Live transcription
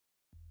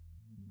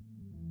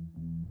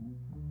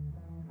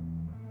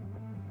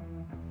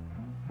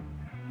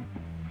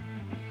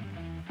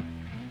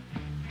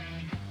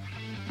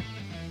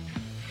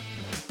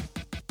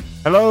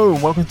Hello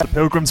and welcome to the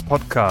Pilgrims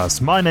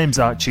Podcast. My name's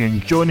Archie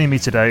and joining me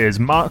today is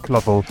Mark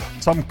Lovell,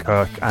 Tom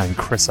Kirk and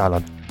Chris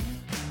Allen.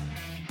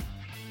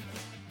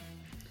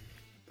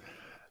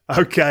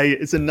 Okay,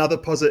 it's another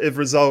positive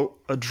result,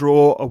 a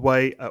draw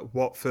away at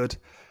Watford.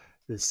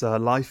 This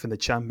life in the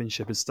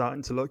Championship is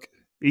starting to look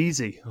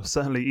easy, or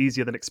certainly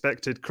easier than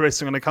expected.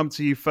 Chris, I'm going to come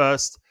to you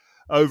first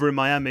over in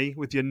Miami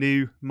with your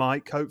new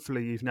mic.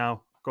 Hopefully you've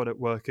now got it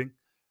working.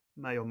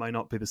 May or may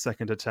not be the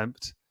second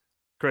attempt.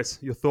 Chris,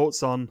 your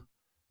thoughts on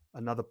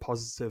another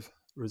positive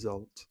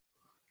result?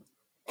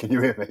 Can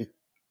you hear me?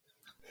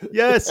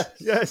 Yes,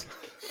 yes.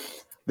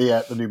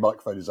 The new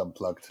microphone is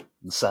unplugged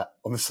and sat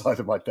on the side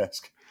of my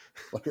desk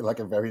like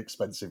a very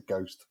expensive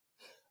ghost.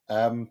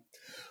 I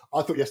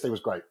thought yesterday was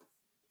great.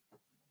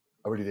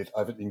 I really did. I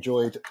haven't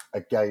enjoyed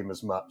a game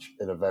as much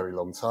in a very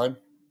long time,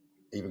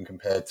 even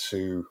compared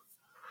to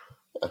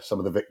some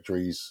of the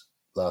victories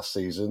last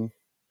season.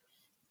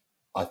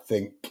 I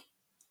think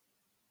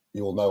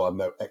you all know I'm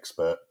no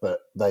expert,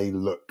 but they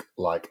look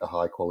like a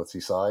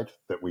high-quality side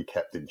that we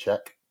kept in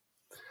check.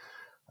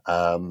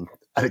 And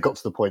it got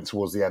to the point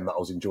towards the end that I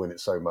was enjoying it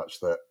so much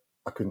that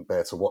I couldn't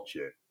bear to watch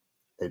it.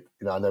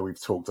 I know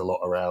we've talked a lot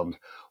around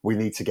we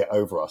need to get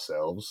over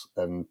ourselves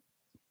and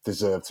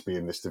deserve to be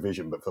in this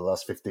division, but for the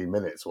last 15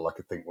 minutes, all I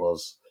could think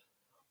was,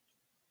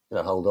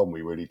 hold on,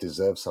 we really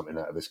deserve something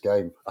out of this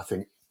game. I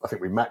think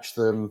we matched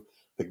them.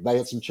 I think they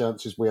had some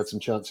chances, we had some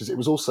chances. It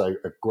was also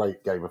a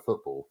great game of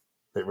football.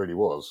 It really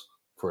was,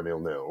 for a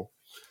 0-0.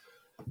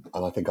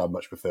 And I think I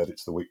much preferred it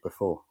to the week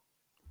before.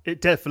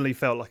 It definitely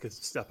felt like a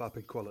step up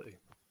in quality,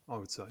 I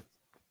would say.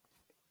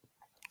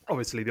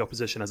 Obviously, the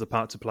opposition has a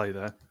part to play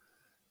there.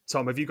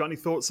 Tom, have you got any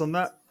thoughts on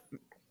that?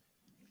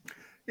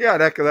 Yeah,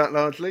 I'd echo that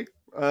largely.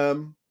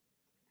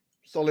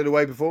 Solid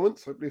away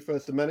performance, hopefully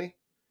first of many.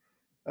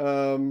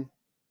 Kind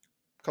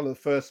of the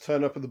first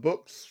turn up of the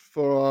books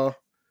for our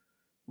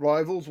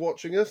rivals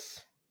watching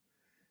us.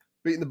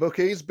 Beating the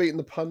bookies, beating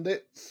the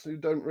pundits who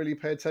don't really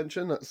pay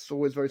attention. That's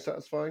always very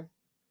satisfying.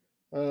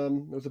 There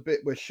was a bit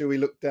where Shuey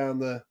looked down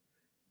the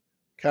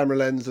camera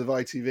lens of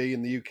ITV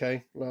in the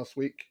UK last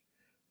week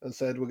and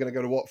said, we're going to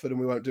go to Watford and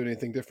we won't do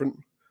anything different.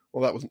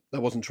 Well,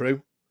 that wasn't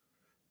true.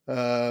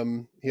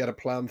 He had a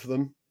plan for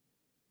them.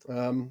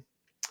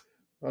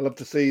 I love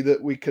to see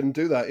that we can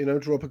do that,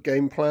 draw up a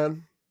game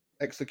plan,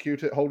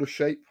 execute it, hold a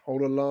shape,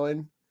 hold a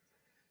line,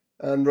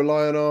 and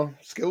rely on our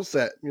skill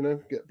set,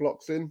 get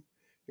blocks in,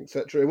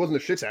 etc. It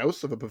wasn't a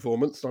shithouse of a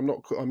performance. I'm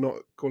not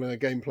calling a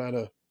game plan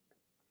a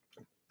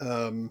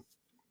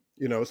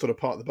sort of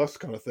part of the bus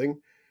kind of thing.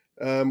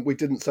 We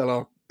didn't sell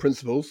our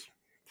principles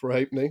for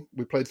halfpenny.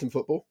 We played some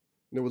football.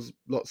 There was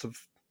lots of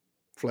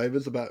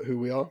flavours about who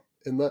we are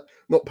in that.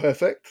 Not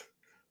perfect,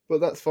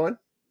 but that's fine.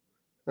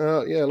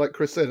 Like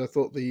Chris said, I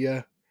thought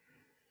it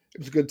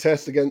was a good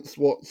test against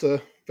what's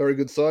a very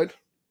good side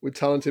with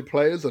talented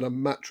players and a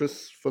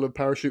mattress full of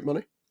parachute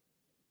money.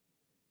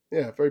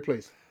 Yeah, very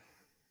pleased.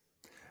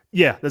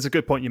 Yeah, there's a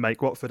good point you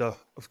make. Watford are,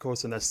 of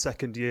course, in their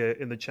second year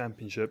in the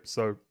Championship,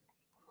 so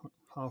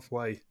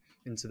halfway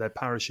into their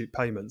parachute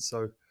payments.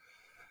 So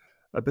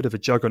a bit of a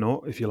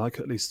juggernaut, if you like,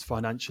 at least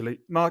financially.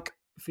 Mark,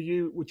 for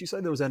you, would you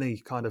say there was any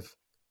kind of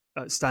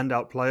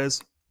standout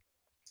players?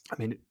 I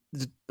mean,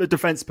 the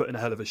defence put in a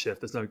hell of a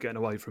shift. There's no getting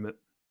away from it.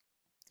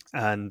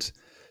 And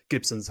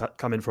Gibson's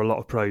come in for a lot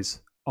of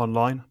praise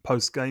online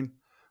post-game.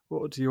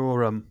 What are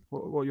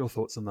your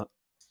thoughts on that?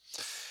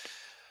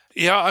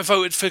 Yeah, I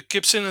voted for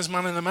Gibson as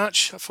man of the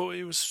match. I thought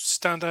he was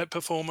standout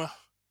performer.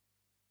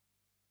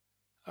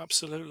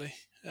 Absolutely.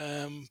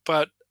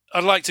 But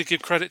I'd like to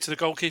give credit to the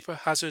goalkeeper,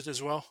 Hazard,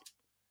 as well,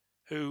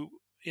 who,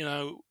 he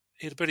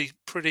had a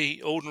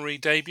pretty ordinary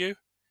debut.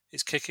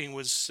 His kicking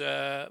was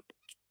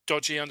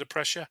dodgy under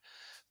pressure,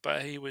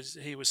 but he was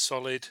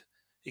solid.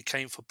 He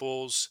came for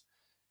balls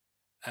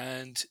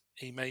and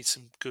he made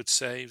some good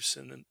saves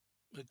and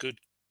a good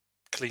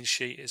clean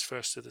sheet, his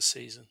first of the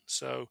season.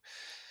 So,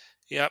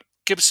 yeah,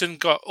 Gibson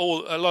got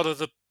a lot of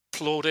the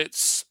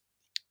plaudits,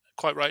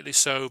 quite rightly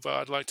so, but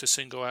I'd like to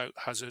single out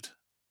Hazard.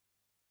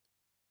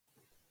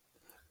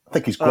 I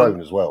think he's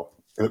grown as well.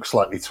 He looks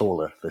slightly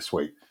taller this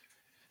week.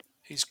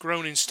 He's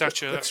grown in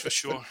stature, that's for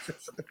sure.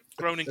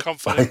 Grown in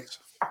confidence.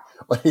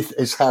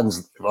 His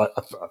hands,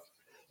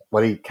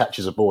 when he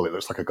catches a ball, it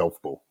looks like a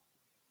golf ball.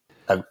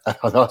 And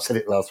I know I said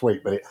it last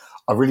week, but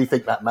I really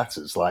think that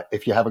matters. Like,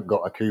 if you haven't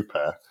got a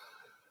Cooper,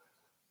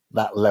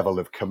 that level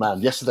of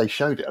command. Yesterday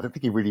showed it. I don't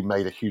think he really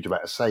made a huge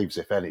amount of saves,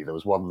 if any. There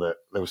was one that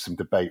there was some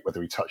debate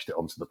whether he touched it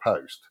onto the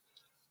post,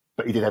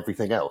 but he did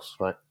everything else,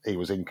 right? He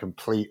was in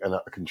complete and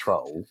utter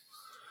control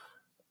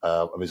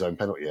of his own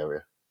penalty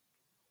area.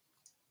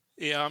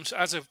 Yeah,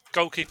 as a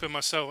goalkeeper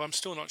myself, I'm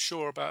still not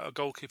sure about a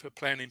goalkeeper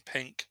playing in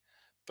pink,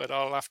 but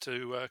I'll have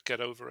to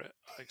get over it,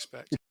 I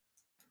expect.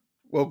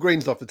 Well,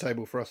 green's off the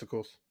table for us, of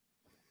course.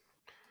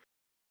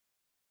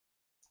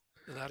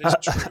 That is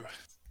true.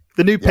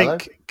 The new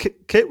pink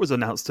kit was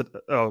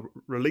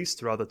released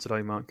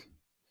today, Mark.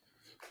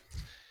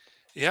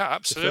 Yeah, third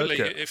absolutely.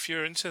 kit. If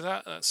you're into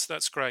that,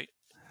 that's great.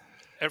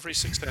 Every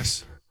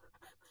success.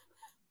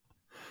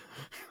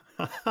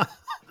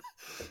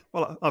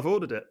 Well, I've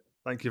ordered it.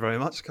 Thank you very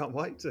much. Can't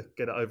wait to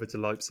get it over to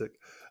Leipzig.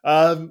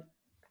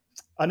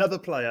 Another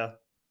player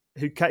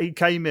he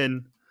came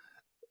in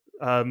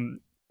um,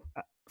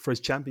 for his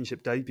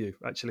championship debut,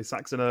 actually,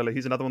 Saxon Early.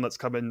 He's another one that's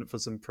come in for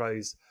some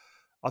praise.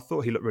 I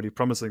thought he looked really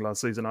promising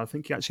last season. I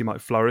think he actually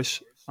might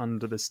flourish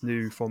under this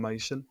new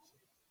formation,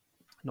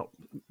 not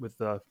with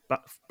the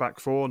back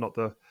four, not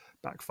the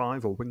back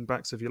five or wing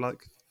backs, if you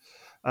like.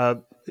 Uh,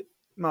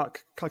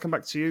 Mark, can I come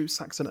back to you?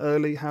 Saxon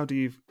Early, how do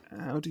you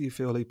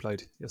feel he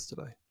played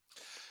yesterday?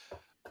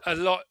 A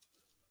lot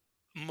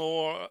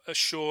more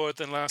assured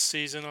than last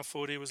season. I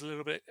thought he was a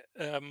little bit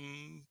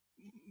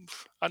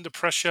under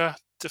pressure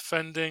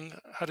defending,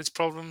 had his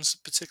problems,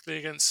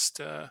 particularly against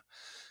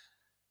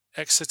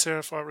Exeter,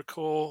 if I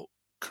recall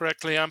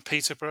correctly, and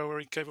Peterborough, where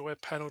he gave away a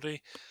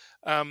penalty.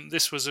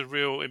 This was a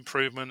real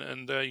improvement,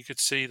 and you could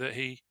see that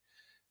he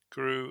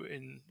grew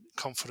in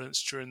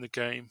confidence during the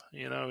game.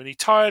 And he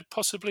tired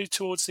possibly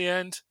towards the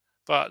end,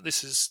 but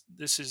this is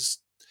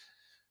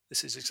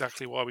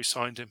exactly why we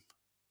signed him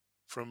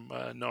from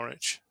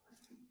Norwich.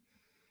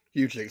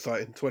 Hugely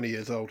exciting. 20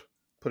 years old,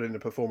 put in a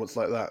performance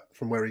like that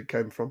from where he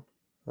came from.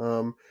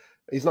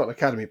 He's not an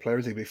academy player,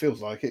 is he? But he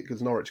feels like it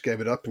because Norwich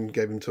gave it up and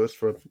gave him to us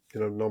for a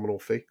nominal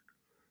fee.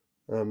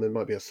 There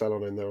might be a sell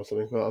on in there or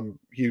something. But I'm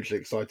hugely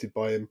excited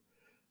by him.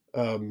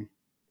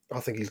 I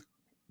think he's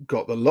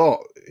got the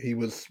lot. He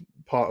was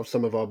part of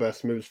some of our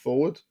best moves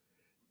forward.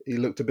 He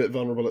looked a bit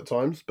vulnerable at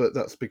times, but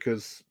that's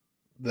because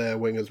their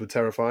wingers were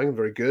terrifying and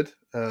very good,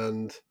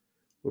 and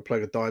we're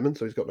playing a diamond,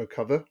 so he's got no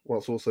cover,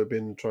 whilst also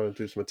been trying to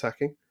do some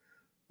attacking.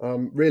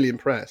 Really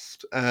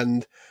impressed,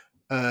 and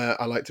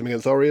I liked him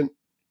against Orient.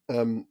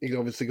 He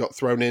obviously got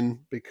thrown in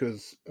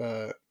because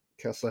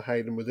Kessler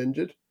Hayden was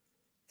injured,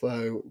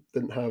 so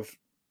didn't have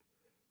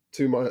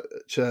too much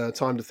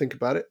time to think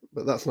about it,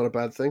 but that's not a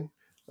bad thing.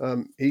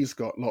 He's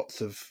got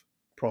lots of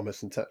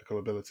promise and technical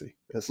ability.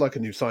 It's like a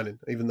new signing,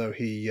 even though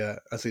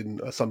as in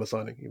a summer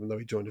signing, even though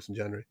he joined us in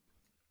January.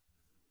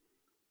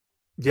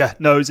 Yeah,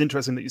 no, it's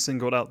interesting that you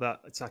singled out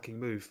that attacking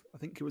move. I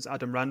think it was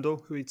Adam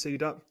Randall who he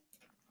teed up,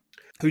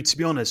 who, to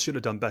be honest, should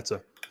have done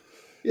better.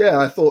 Yeah,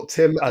 I thought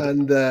Tim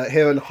and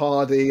him and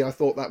Hardy, I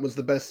thought that was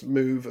the best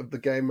move of the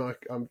game.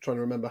 I'm trying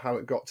to remember how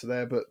it got to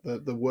there, but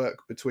the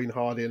work between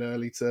Hardy and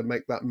Early to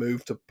make that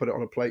move to put it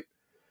on a plate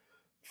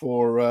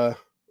for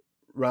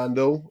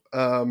Randall.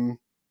 Randall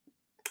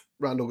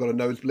got a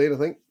nosebleed, I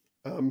think,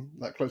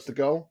 that close to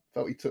goal.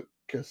 Felt he took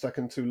a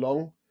second too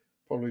long,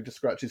 probably to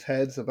scratch his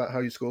head about how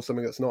you score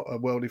something that's not a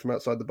worldie from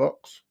outside the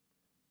box.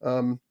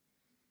 But,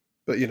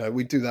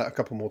 we do that a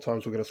couple more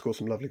times, we're going to score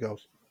some lovely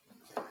goals.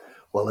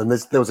 Well, and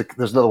there's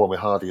another one with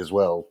Hardy as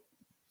well.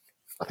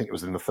 I think it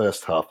was in the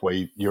first half where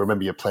you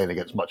remember you're playing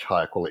against much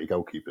higher quality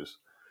goalkeepers.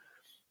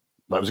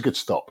 But it was a good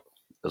stop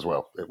as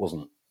well. It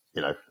wasn't,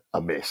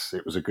 a miss.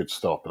 It was a good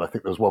stop. And I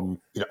think there was one,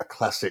 a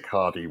classic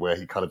Hardy where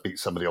he kind of beat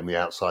somebody on the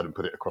outside and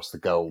put it across the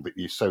goal that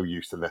you're so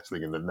used to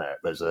nettling in the net.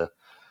 There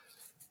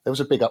was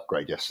a big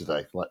upgrade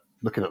yesterday. Like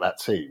looking at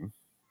that team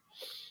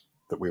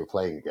that we were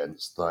playing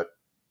against, like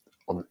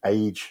on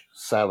age,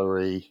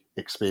 salary,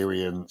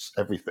 experience,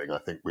 everything, I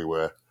think we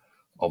were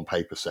on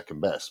paper second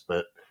best.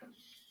 But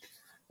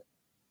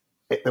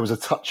there was a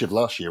touch of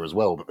last year as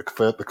well. But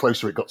the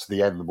closer it got to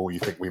the end, the more you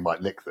think we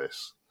might nick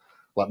this.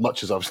 Like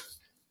much as I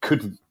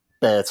couldn't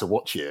bear to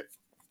watch it,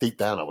 deep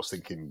down I was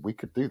thinking we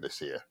could do this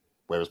here.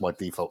 Whereas my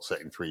default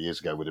setting 3 years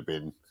ago would have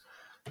been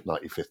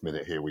 95th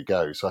minute, here we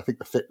go. So I think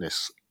the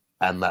fitness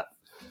and that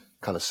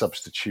kind of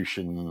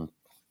substitution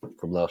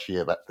from last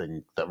year,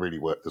 that really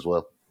worked as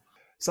well.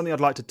 Something I'd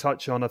like to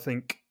touch on, I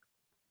think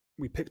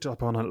we picked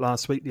up on it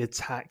last week, the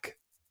attack.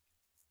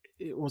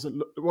 It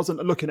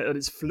wasn't looking at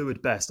its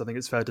fluid best, I think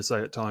it's fair to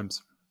say at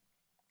times.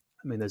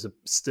 I mean, there's a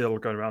still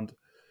going around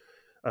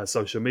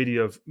social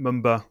media of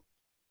Mumba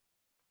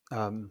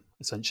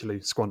essentially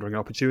squandering an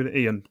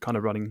opportunity and kind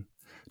of running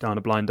down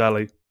a blind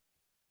alley.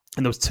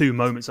 And there was two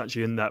moments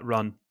actually in that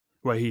run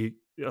where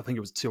I think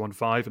it was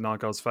 2-on-5 in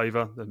Argyle's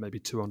favour, then maybe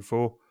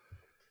 2-on-4,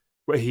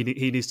 where he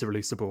needs to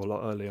release the ball a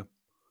lot earlier.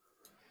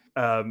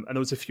 And there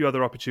was a few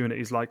other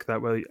opportunities like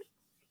that where,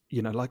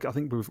 like I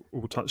think we've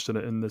all touched on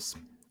it in these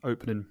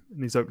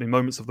opening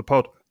moments of the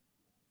pod.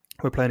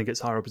 We're playing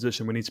against higher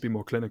opposition. We need to be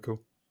more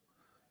clinical.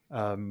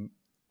 And,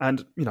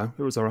 it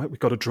was all right. We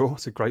got a draw.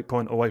 It's a great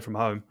point away from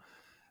home.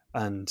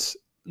 And,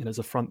 there's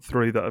a front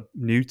three that are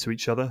new to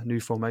each other,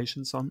 new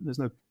formations. So there's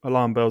no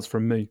alarm bells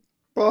from me.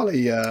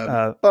 Barley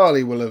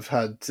will have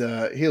had.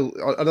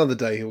 Another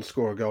day he'll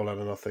score a goal out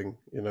of nothing.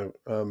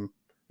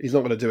 He's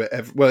not going to do it.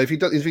 If he's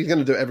going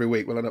to do it every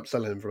week, we'll end up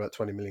selling him for about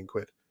 20 million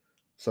quid.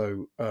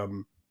 So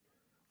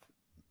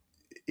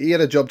he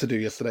had a job to do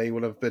yesterday. He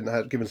would have been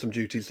given some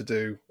duties to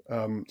do.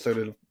 So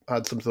he'd have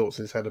had some thoughts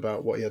in his head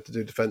about what he had to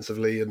do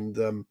defensively, and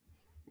the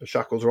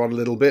shackles are on a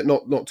little bit,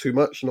 not too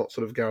much, not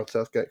sort of Gareth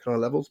Southgate kind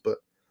of levels, but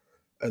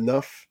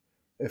enough.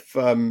 If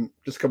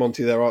just come on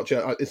to you there, Archie.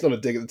 It's not a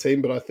dig at the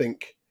team, but I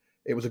think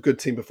it was a good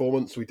team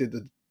performance. We did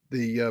the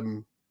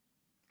the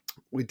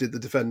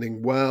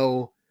defending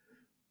well.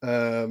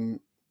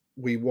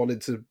 We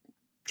wanted to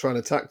try and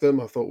attack them.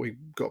 I thought we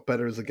got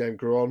better as the game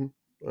grew on,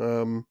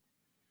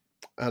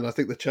 and I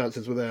think the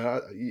chances were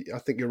there. I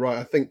think you're right.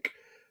 I think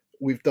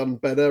we've done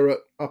better at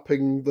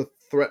upping the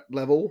threat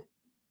level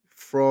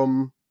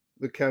from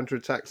the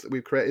counter-attacks that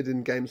we've created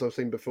in games I've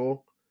seen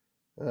before.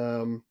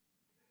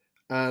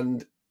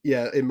 And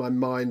yeah, in my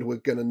mind, we're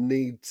going to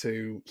need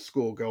to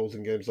score goals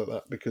in games like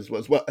that, because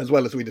as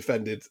well as we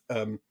defended,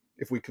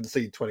 if we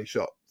concede 20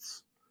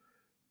 shots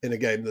in a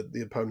game, that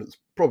the opponent's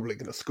probably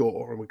going to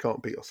score, and we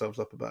can't beat ourselves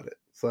up about it.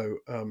 So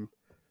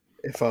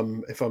if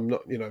I'm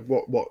not,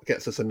 what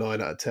gets us a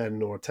 9 out of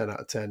 10 or a 10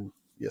 out of 10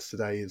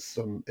 yesterday is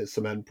some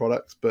end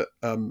product, but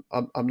I'm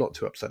not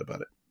too upset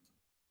about it.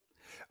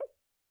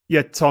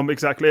 Yeah, Tom,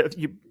 exactly.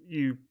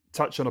 You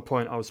touch on a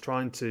point I was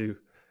trying to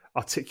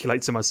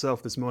articulate to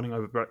myself this morning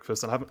over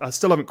breakfast, and I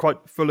still haven't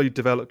quite fully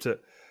developed it,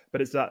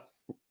 but it's that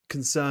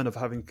concern of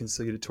having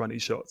conceded 20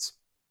 shots.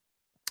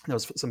 There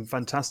was some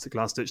fantastic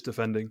last-ditch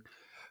defending,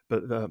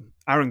 but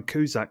Aaron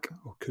Kuzak,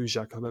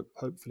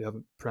 hopefully I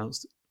haven't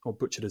pronounced or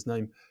butchered his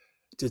name,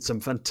 did some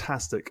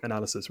fantastic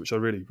analysis, which I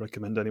really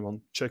recommend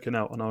anyone checking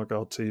out on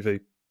Argyle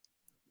TV.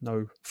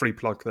 No free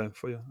plug there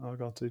for you,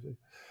 Argyle TV.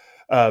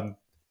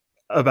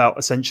 About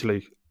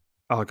essentially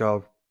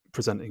Argyle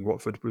presenting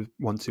Watford with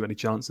one too many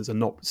chances and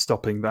not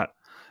stopping that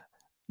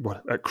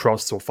at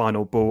cross or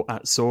final ball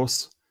at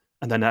source,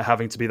 and then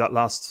having to be that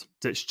last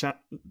ditch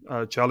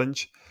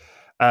challenge.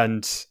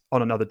 And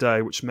on another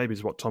day, which maybe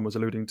is what Tom was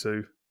alluding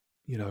to,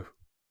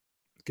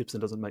 Gibson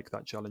doesn't make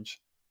that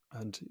challenge,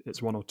 and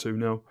it's 1 or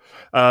 2-0.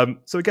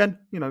 So again,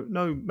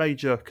 no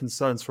major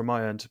concerns from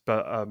my end,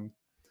 but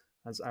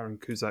as Aaron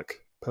Kuzak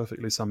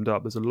perfectly summed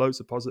up, there's loads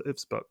of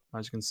positives, but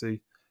as you can see,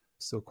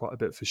 still quite a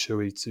bit for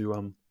Shuey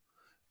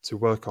to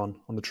work on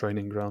the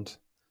training ground.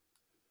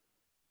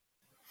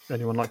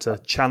 Anyone like to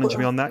challenge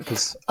me on that?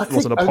 Because it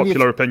wasn't a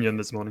popular opinion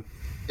this morning.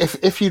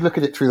 If you look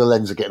at it through the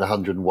lens of getting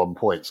 101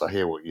 points, I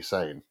hear what you're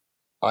saying.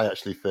 I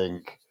actually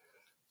think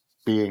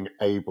being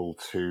able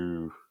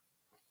to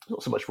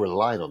not so much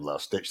relying on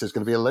last ditch, there's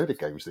going to be a load of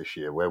games this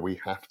year where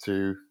we have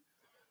to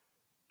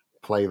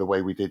play the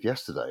way we did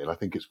yesterday, and I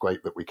think it's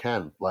great that we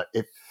can. What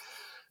it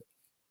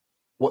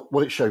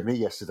showed me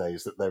yesterday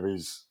is that there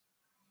is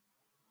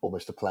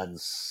almost a plan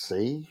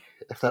C,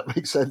 if that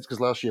makes sense, because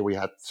last year we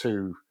had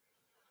 2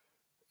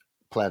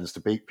 plans to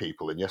beat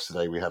people, and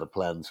yesterday we had a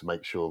plan to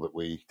make sure that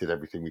we did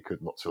everything we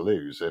could not to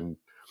lose. And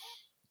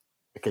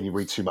again, you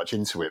read too much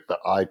into it, but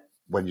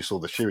when you saw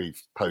the Shuey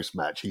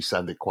post-match, he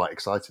sounded quite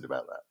excited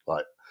about that.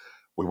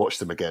 We watched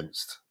them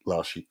against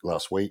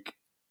last week.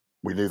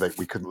 We knew that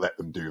we couldn't let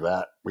them do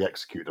that. We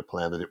executed a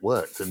plan and it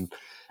worked. And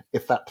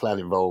if that plan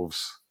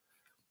involves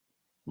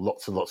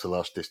lots and lots of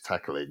last-ditch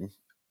tackling,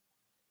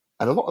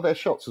 and a lot of their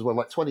shots as well,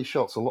 like 20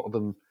 shots, a lot of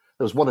them,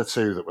 there was 1 or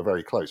 2 that were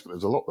very close, but there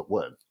was a lot that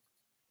weren't.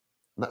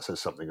 And that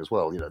says something as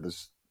well. You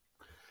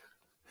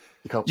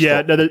can't.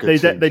 Yeah, no,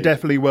 they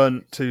definitely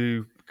weren't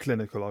too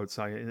clinical, I would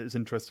say. It's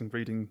interesting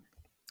reading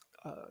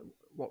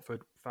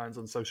Watford fans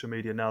on social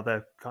media now.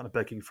 They're kind of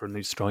begging for a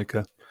new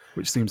striker,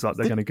 which seems like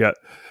they're going to get,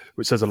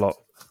 which says a lot.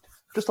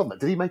 Just on that,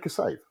 did he make a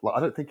save? I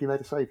don't think he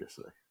made a save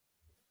yesterday.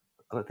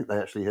 I don't think they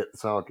actually hit the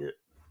target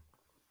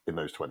in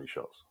those 20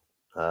 shots.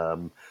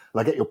 And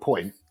I get your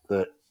point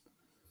that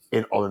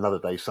on another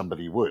day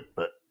somebody would,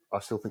 but I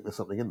still think there's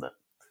something in that.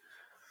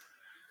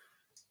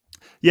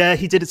 Yeah,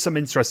 he did some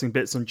interesting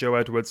bits on Joe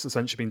Edwards,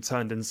 essentially being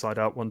turned inside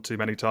out one too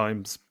many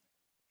times.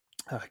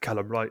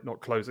 Callum Wright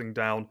not closing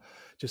down,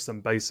 just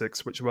some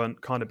basics which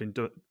weren't kind of been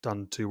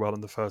done too well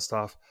in the first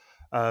half.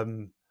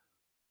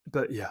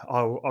 But yeah,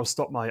 I'll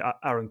stop my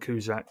Aaron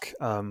Kuzak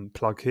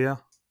plug here.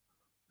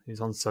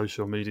 He's on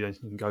social media. You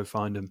can go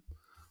find him.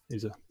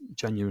 He's a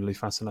genuinely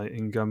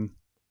fascinating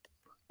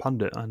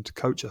pundit and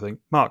coach, I think.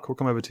 Mark, we'll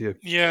come over to you.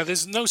 Yeah,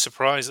 there's no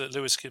surprise that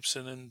Lewis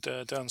Gibson and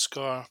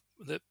DanScarr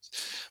that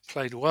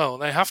played well.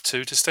 They have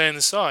to stay in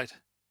the side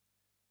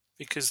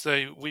because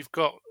we've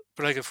got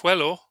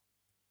Bregafuelo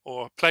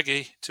or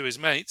Pleggy to his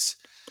mates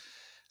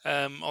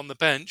on the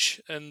bench,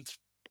 and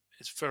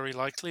it's very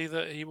likely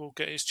that he will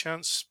get his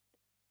chance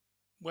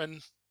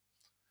when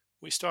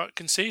we start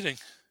conceding.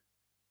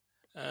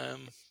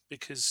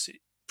 Because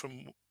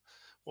from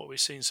what we've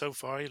seen so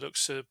far, he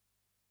looks a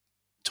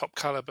top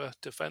caliber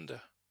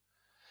defender.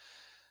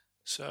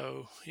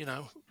 So,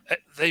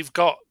 they've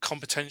got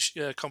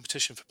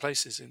competition for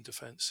places in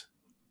defence,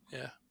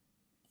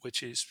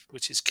 which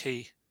is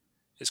key.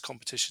 Is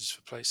competitions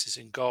for places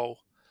in goal,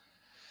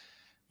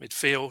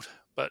 midfield,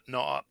 but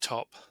not up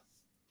top.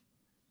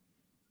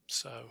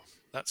 So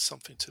that's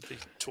something to be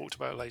talked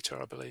about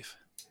later, I believe.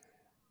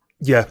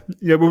 Yeah,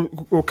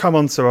 we'll come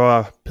on to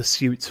our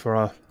pursuit for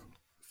our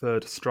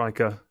third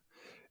striker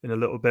in a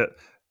little bit.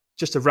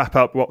 Just to wrap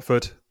up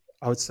Watford,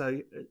 I would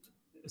say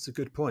it's a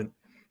good point.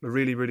 A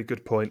really, really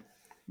good point.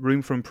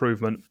 Room for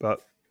improvement,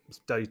 but it's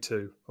day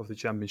 2 of the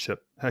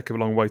championship. Heck of a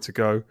long way to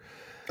go.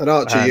 And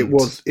Archie,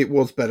 it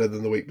was better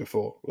than the week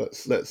before.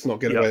 Let's not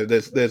get away.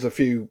 There's a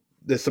few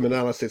there's some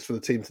analysis for the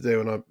team to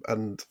do,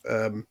 and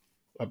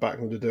I back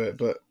them to do it.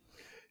 But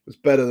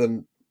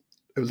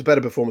it was a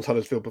better performance,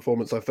 Huddersfield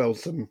performance. I felt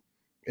some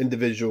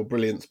individual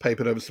brilliance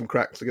papered over some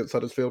cracks against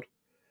Huddersfield.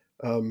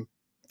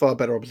 Far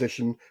better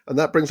opposition, and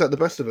that brings out the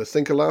best of us.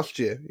 Think of last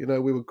year. You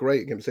know, we were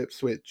great against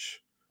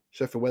Ipswich,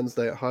 Sheffield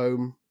Wednesday at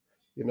home.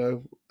 You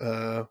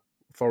know,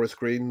 Forest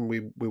Green, we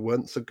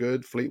weren't so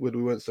good. Fleetwood,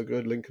 we weren't so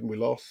good. Lincoln, we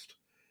lost.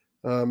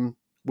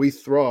 We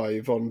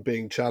thrive on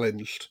being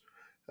challenged,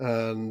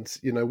 and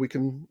you know we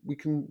can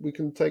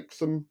take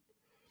some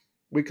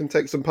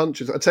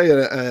punches. I tell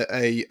you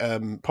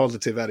a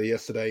positive out of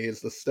yesterday is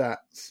the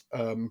stats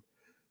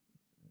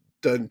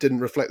didn't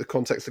reflect the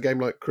context of the game.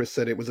 Like Chris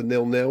said, it was a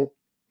 0-0.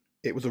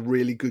 It was a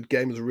really good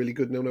game. It was a really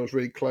good 0-0. It was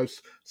really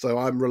close. So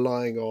I'm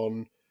relying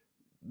on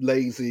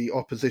lazy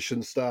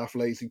opposition staff,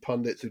 lazy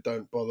pundits who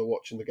don't bother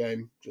watching the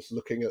game, just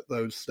looking at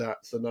those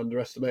stats and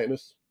underestimating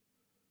us.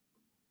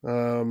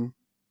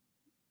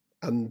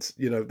 And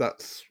you know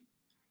that's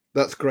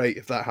great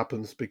if that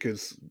happens,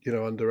 because you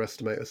know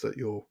underestimate us at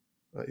your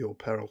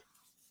peril.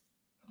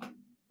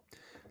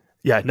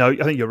 Yeah, no,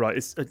 I think you're right.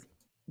 It's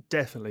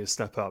definitely a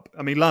step up.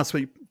 I mean, last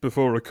week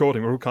before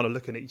recording, we were all kind of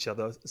looking at each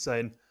other,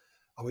 saying,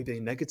 "Are we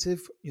being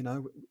negative?" You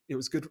know, it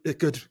was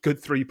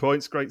good 3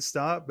 points, great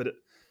start, but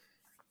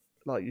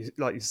like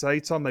you say,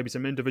 Tom, maybe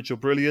some individual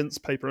brilliance,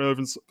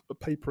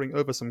 papering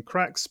over some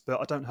cracks.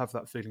 But I don't have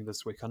that feeling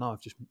this week. I know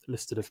I've just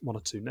listed one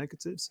or two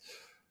negatives,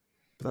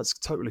 but that's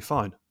totally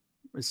fine.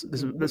 This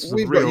is a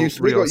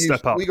real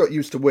step up. We got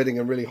used to winning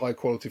and really high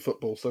quality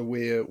football, so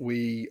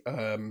we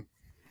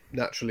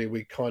naturally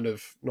we kind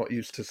of not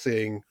used to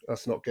seeing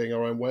us not getting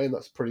our own way, and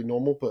that's pretty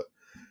normal. But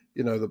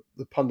you know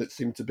the pundits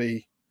seem to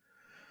be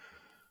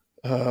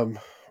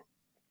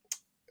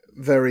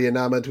very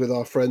enamoured with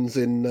our friends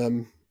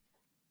in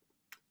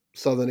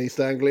Southern East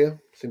Anglia.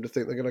 Seem to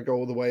think they're going to go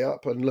all the way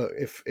up. And look,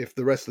 if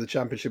the rest of the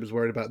Championship is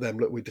worried about them,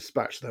 look, we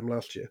dispatched them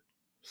last year.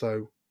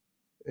 So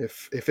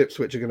if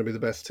Ipswich are going to be the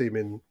best team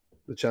in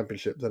the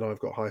Championship, then I've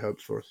got high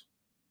hopes for us.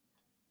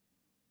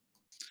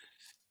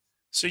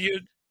 So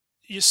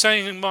you're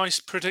saying my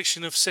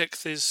prediction of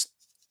 6th is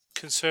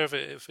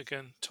conservative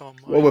again, Tom?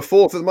 Well, we're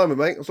 4th at the moment,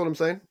 mate. That's what I'm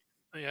saying.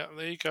 Yeah,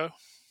 there you go.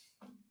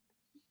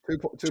 2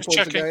 points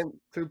a game.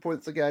 2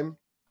 points a game.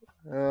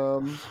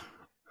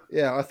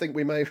 Yeah, I think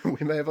we may have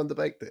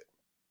underbaked it.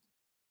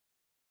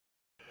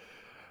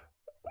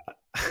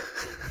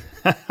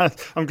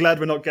 I'm glad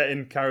we're not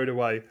getting carried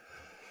away.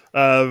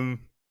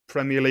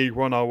 Premier League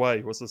won our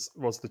way was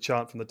the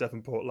chant from the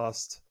Devonport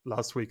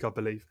last week, I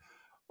believe.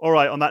 All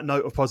right, on that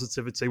note of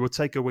positivity, we'll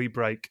take a wee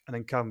break and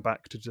then come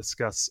back to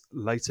discuss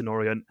Leyton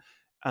Orient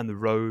and the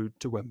road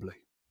to Wembley.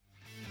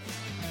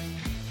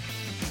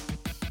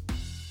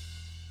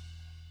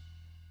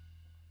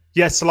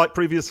 Yes, so like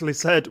previously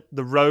said,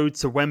 the road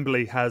to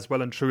Wembley has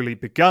well and truly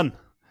begun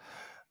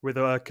with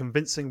a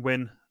convincing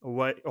win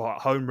away, or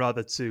at home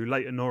rather, to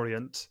Leyton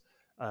Orient.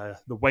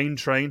 The Wayne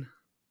train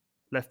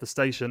left the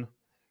station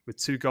with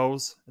 2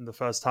 goals in the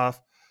first half.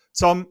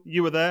 Tom,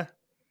 you were there.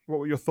 What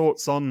were your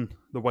thoughts on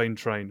the Wayne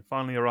train?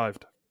 Finally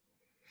arrived.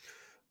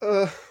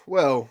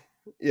 Well,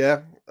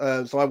 yeah.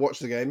 So I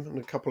watched the game, and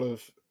a couple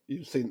of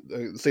you've seen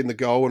the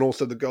goal, and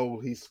also the goal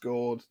he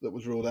scored that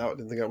was ruled out. I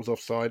didn't think that was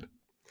offside.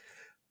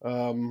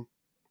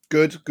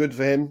 Good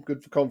for him.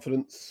 Good for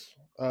confidence.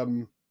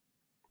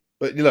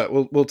 But you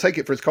know, we'll take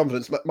it for his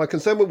confidence. My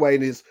concern with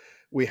Wayne is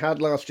we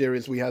had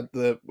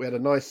a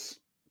nice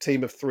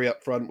team of 3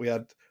 up front. We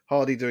had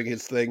Hardy doing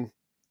his thing,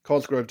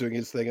 Cosgrove doing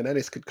his thing, and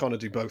Ennis could kind of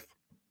do both.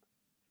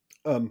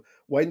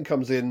 Wayne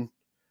comes in,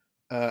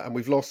 and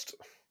we've lost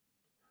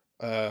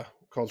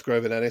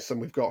Cosgrove and Ennis, and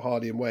we've got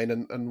Hardy and Wayne,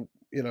 and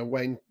you know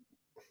Wayne,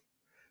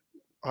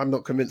 I'm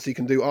not convinced he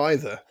can do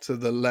either to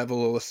the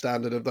level or the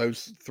standard of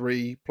those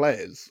 3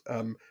 players.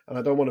 And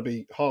I don't want to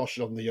be harsh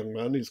on the young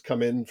man who's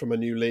come in from a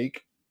new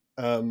league,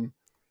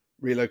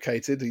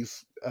 relocated.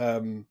 He's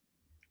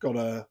got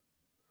a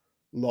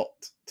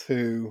lot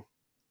to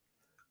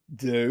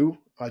do.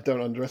 I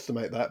don't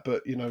underestimate that,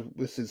 but you know,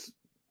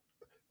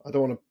 I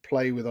don't want to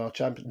play with our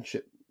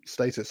Championship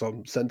status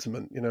on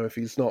sentiment. You know, if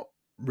he's not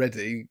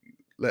ready,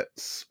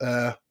 let's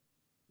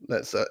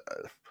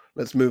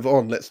move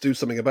on. Let's do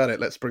something about it.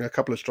 Let's bring a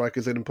couple of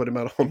strikers in and put him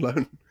out on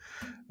loan,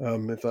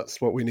 if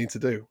that's what we need to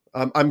do.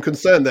 I'm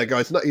concerned there,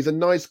 guys. He's a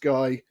nice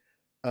guy,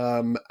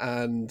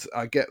 and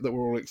I get that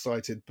we're all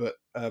excited, but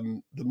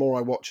the more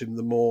I watch him,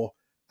 the more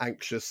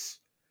anxious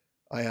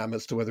I am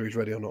as to whether he's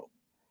ready or not.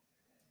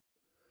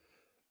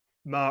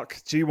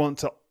 Mark, do you want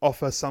to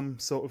offer some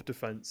sort of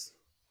defence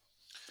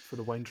for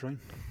the Wayne train?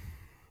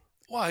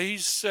 Well,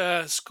 he's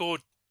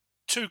scored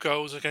 2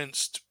 goals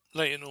against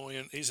Leyton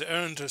Orient. He's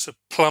earned us a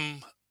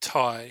plum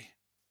tie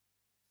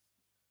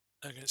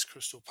against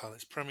Crystal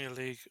Palace, Premier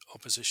League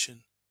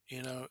opposition.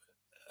 You know,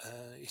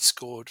 he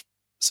scored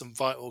some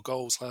vital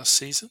goals last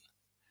season.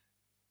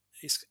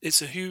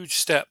 It's a huge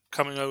step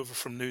coming over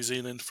from New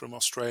Zealand, from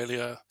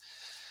Australia.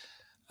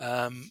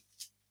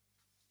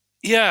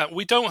 Yeah,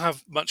 we don't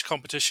have much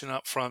competition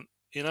up front.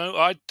 You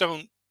know,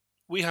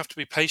 we have to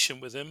be patient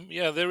with him.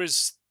 Yeah, there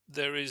is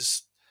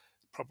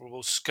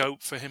probable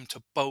scope for him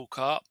to bulk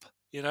up,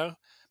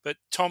 But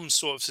Tom's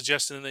sort of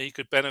suggesting that he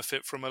could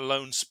benefit from a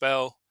loan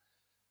spell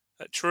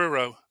at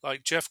Truro,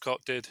 like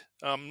Jeffcott did.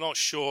 I'm not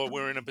sure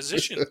we're in a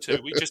position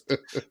to. We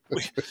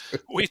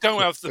we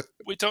don't have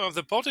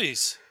the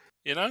bodies,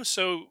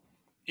 So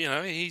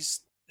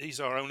he's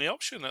our only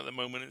option at the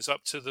moment. It's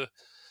up to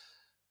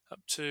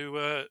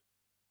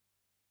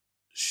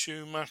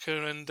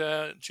Schumacher and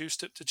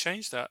Justip to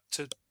change that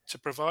to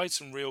provide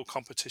some real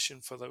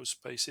competition for those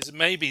spaces. And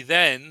maybe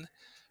then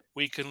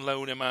we can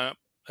loan him out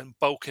and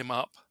bulk him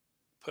up,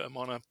 put him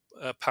on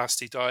a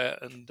pasty diet,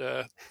 and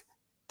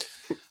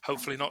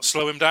hopefully not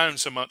slow him down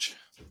so much.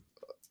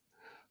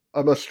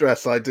 I must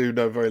stress, I do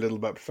know very little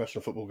about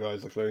professional football,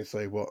 guys. I can only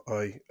say what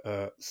I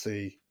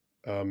see.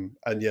 And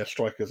yeah,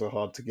 strikers are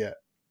hard to get.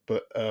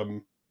 But,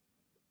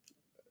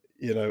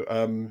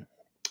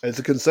 it's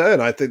a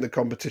concern. I think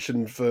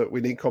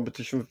we need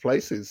competition for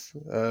places.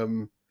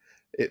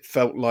 It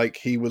felt like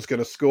he was going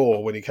to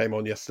score when he came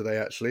on yesterday,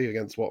 actually,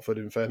 against Watford,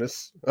 in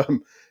fairness.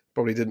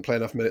 Probably didn't play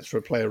enough minutes for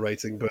a player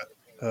rating, but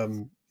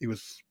he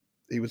was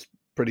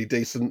pretty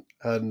decent.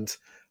 And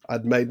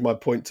I'd made my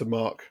point to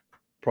Mark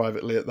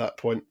privately at that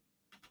point.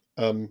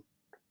 So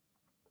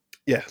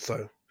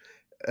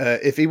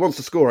if he wants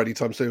to score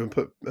anytime soon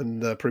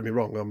and prove me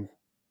wrong,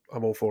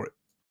 I'm all for it.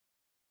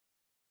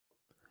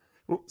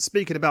 Well,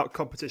 speaking about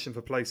competition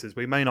for places,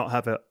 we may not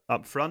have it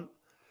up front,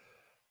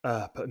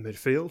 but in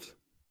midfield,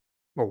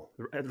 well,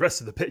 the rest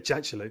of the pitch,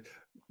 actually,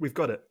 we've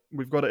got it.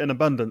 We've got it in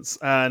abundance.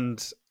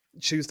 And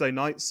Tuesday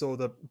night saw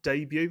the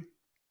debut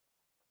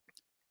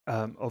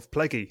of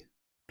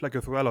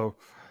Plegofuelo.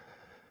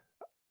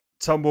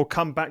 Tom, we'll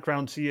come back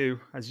round to you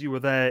as you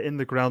were there in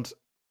the ground.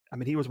 I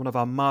mean, he was one of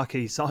our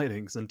marquee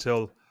signings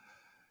until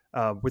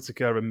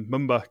Whittaker and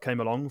Mumba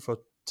came along for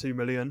 $2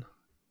 million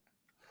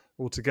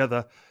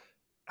altogether.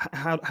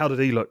 How did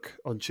he look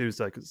on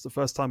Tuesday? Because it's the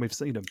first time we've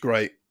seen him.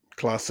 Great,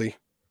 classy,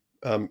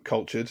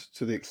 cultured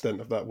to the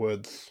extent of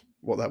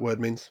what that word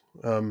means.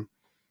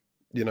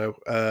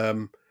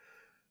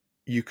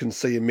 You can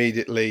see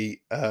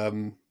immediately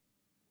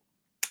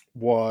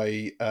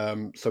why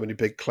so many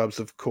big clubs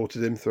have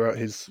courted him throughout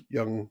his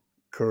young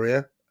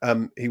career.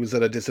 He was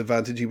at a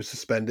disadvantage. He was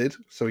suspended,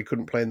 so he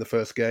couldn't play in the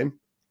first game.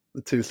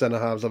 The two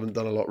centre-halves haven't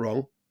done a lot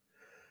wrong.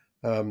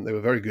 They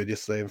were very good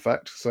yesterday, in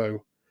fact.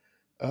 So,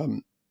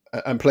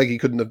 and Pleggy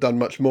couldn't have done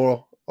much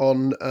more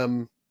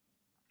on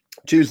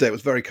Tuesday. It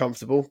was very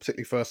comfortable,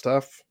 particularly first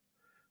half.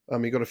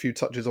 He got a few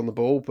touches on the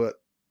ball, but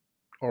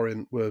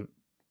Orient were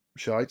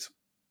shite.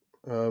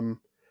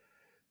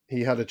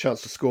 He had a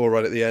chance to score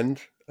right at the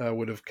end.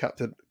 Would have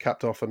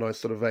capped off a nice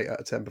sort of 8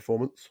 out of 10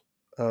 performance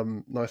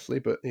nicely,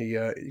 but he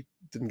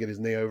didn't get his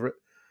knee over it.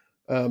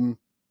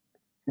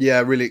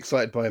 Really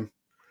excited by him.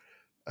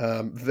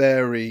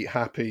 Very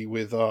happy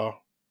with our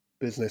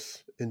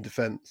business in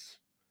defence,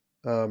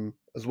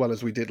 as well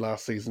as we did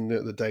last season.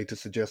 The data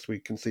suggests we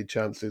concede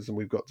chances and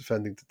we've got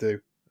defending to do.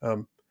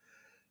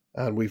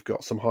 And we've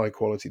got some high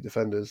quality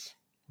defenders.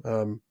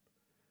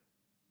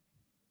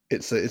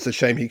 It's a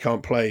shame he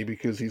can't play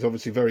because he's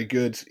obviously very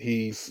good.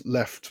 He's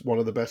left one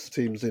of the best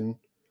teams in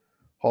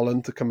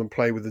Holland to come and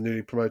play with the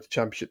newly promoted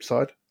Championship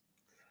side.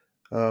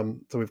 So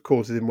we've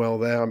courted him well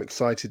there. I'm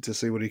excited to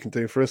see what he can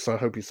do for us. I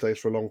hope he stays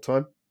for a long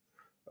time.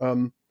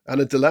 And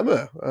a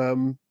dilemma,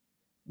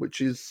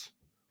 which is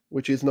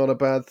not a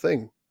bad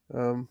thing.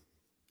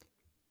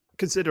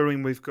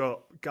 Considering we've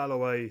got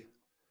Galloway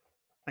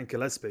and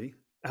Gillespie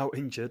out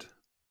injured,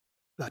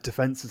 that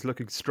defence is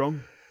looking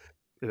strong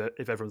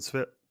if everyone's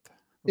fit.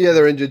 Yeah,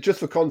 they're injured. Just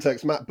for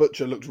context, Matt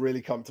Butcher looked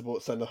really comfortable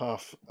at centre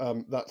half.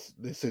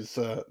 This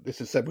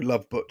is said we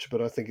love Butcher,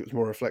 but I think it was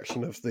more a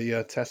reflection of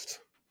the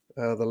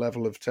the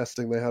level of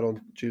testing they had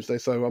on Tuesday.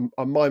 So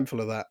I'm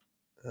mindful of that.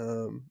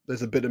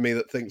 There's a bit of me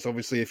that thinks,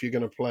 obviously, if you're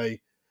going to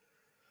play,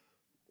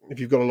 if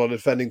you've got a lot of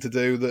defending to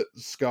do, that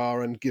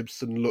Scarr and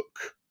Gibson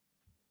look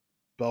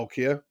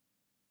bulkier.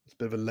 It's a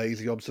bit of a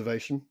lazy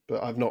observation,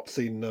 but I've not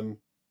seen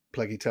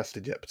Pleggy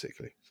tested yet,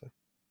 particularly. So.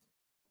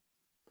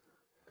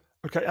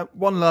 Okay,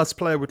 one last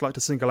player we'd like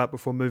to single out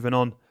before moving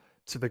on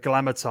to the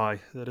glamour tie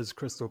that is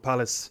Crystal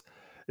Palace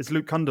is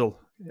Luke Cundle,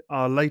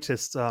 our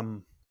latest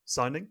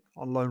signing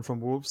on loan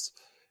from Wolves.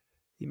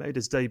 He made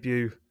his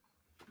debut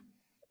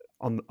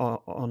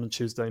on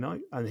Tuesday night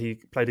and he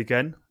played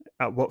again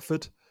at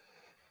Watford.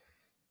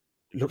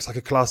 Looks like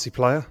a classy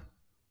player,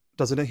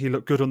 doesn't he? He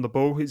looked good on the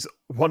ball. He's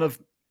one of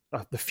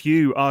the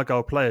few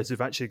Argyle players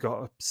who've actually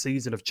got a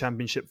season of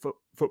Championship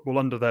football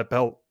under their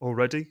belt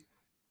already,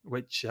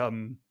 which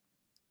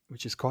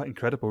is quite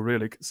incredible,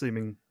 really,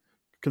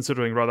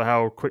 considering rather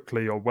how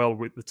quickly or well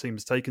the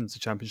team's taken to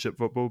Championship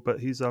football. But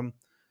he's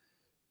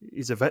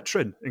a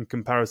veteran in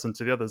comparison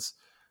to the others.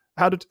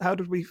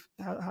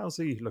 How's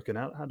he looking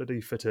out? How did he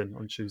fit in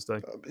on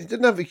Tuesday? He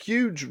didn't have a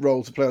huge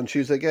role to play on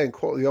Tuesday. Again,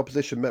 quality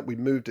opposition meant we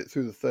moved it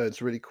through the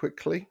thirds really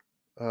quickly.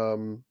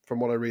 From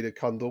what I read at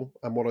Cundle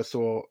and what I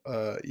saw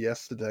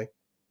yesterday,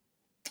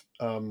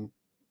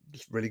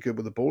 just really good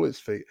with the ball at his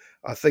feet.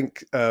 I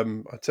think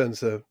I turned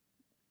to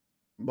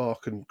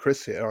Mark and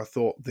Chris here, I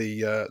thought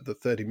the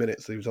 30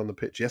 minutes that he was on the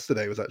pitch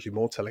yesterday was actually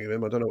more telling of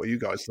him. I don't know what you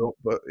guys thought,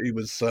 but he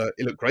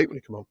looked great when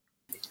he came on.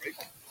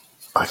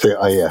 I think,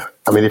 yeah.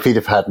 I mean, if he'd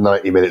have had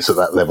 90 minutes at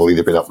that level, he'd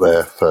have been up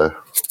there for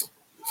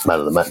man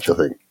of the match, I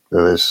think.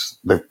 There's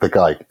the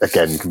guy,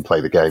 again, can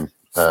play the game.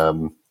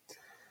 But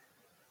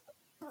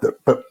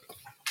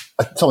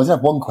Tom, I did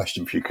have one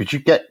question for you. Could you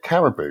get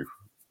caribou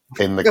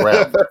in the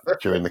ground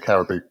during the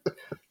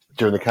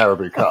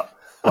Caribou Cup?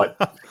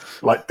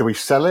 Like, do we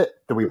sell it?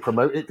 Do we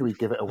promote it? Do we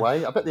give it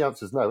away? I bet the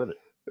answer is no, isn't it?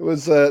 There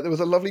was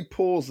a lovely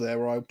pause there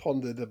where I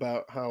pondered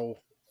about how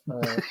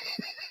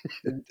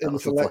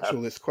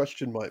intellectual this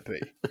question might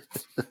be.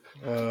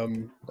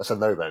 That's a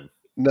no then.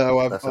 No,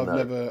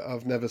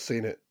 I've never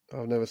seen it.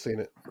 I've never seen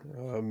it.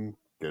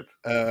 Good.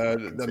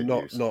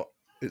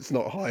 It's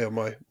not high on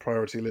my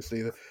priority list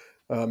either.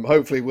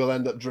 Hopefully, we'll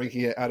end up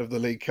drinking it out of the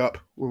League Cup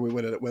when we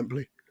win it at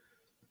Wembley.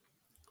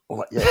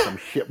 Or some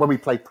shit. When we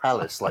played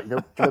Palace, do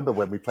you remember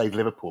when we played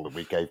Liverpool and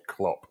we gave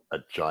Klopp a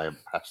giant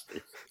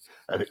pasty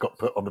and it got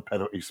put on the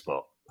penalty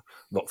spot,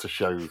 not to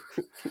show,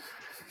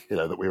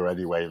 that we were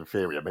any way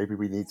inferior. Maybe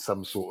we need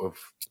some sort of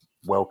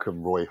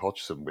welcome Roy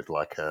Hodgson with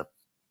like a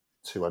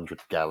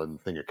 200-gallon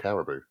thing of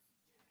caribou.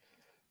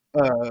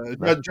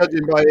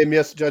 Judging by him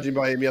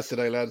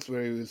yesterday, lads,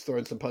 where he was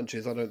throwing some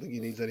punches, I don't think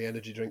he needs any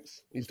energy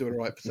drinks. He's doing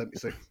all right for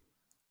 76.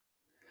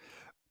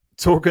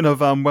 Talking of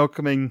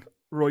welcoming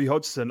Roy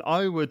Hodgson,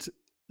 I would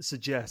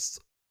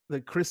suggest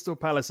that Crystal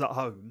Palace at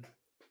home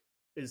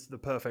is the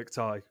perfect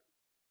tie.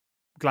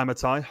 Glamour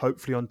tie,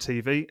 hopefully on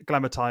TV.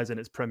 Glamour tie is in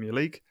its Premier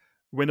League.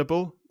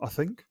 Winnable, I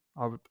think.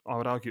 I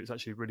would argue it's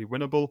actually really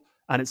winnable,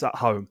 and it's at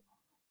home.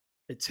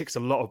 It ticks a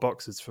lot of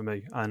boxes for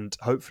me, and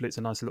hopefully it's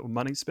a nice little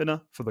money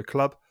spinner for the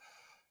club.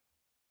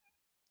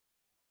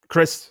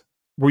 Chris,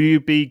 will you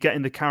be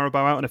getting the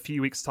Carabao out in a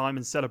few weeks' time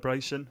in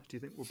celebration? Do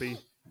you think we'll be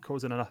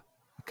causing a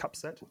cup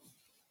set?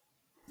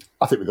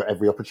 I think we've got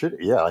every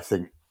opportunity. Yeah, I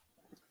think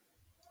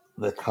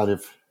the kind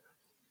of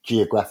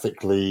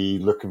geographically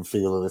look and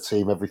feel of the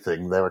team,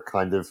 everything, they're a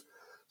kind of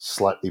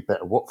slightly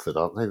better Watford,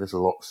 aren't they? There's a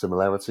lot of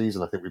similarities,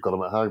 and I think we've got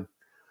them at home.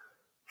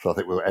 So I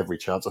think we've got every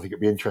chance. I think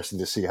it'd be interesting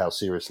to see how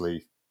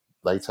seriously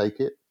they take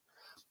it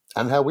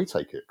and how we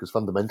take it, because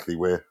fundamentally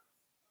we're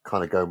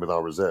kind of going with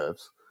our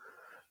reserves.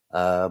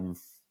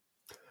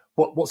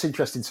 What's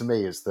interesting to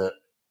me is that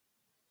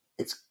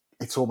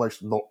it's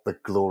almost not the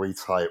glory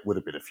tie it would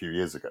have been a few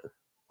years ago.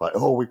 Like,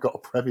 we've got a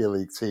Premier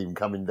League team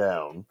coming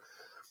down.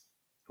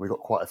 We've got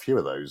quite a few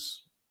of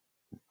those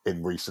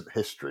in recent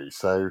history.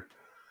 So,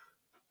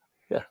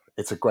 yeah,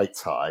 it's a great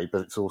tie,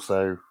 but it's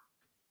also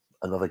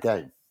another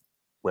game.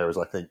 Whereas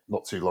I think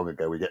not too long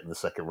ago, we get in the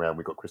second round,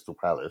 we got Crystal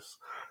Palace.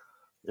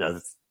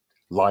 There's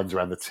lines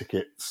around the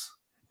tickets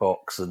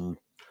box and,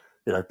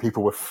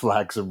 people with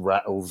flags and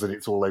rattles, and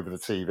it's all over the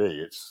TV.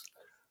 It's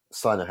a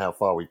sign of how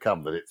far we've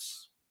come, that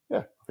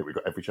I think we've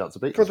got every chance to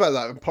beat them. It comes back to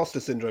that imposter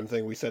syndrome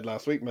thing we said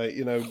last week, mate.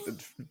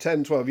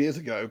 10, 12 years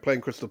ago,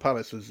 playing Crystal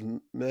Palace was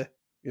meh.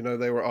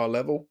 They were at our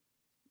level,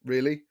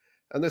 really.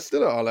 And they're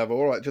still at our level.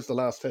 All right, just the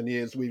last 10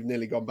 years, we've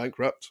nearly gone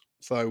bankrupt.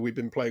 So we've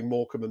been playing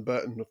Morecambe and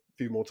Burton a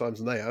few more times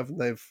than they have.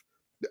 And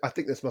I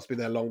think this must be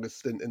their longest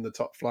stint in the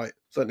top flight,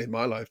 certainly in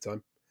my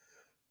lifetime.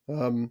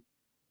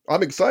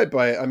 I'm excited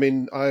by it. I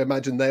mean, I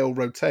imagine they'll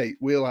rotate.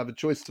 We'll have a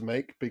choice to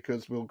make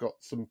because we've got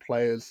some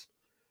players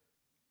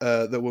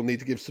that we'll need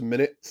to give some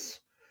minutes.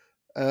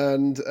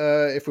 And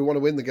if we want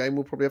to win the game,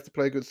 we'll probably have to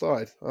play a good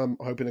side. I'm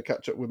hoping to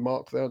catch up with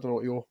Mark there. I don't know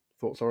what your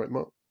thoughts are, right,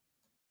 Mark?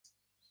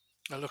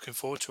 I'm looking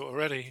forward to it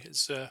already.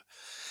 It's a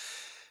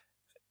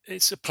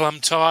plum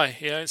tie.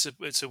 Yeah, it's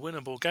a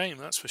winnable game,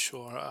 that's for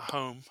sure, at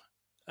home.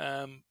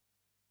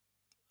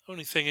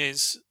 Only thing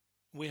is,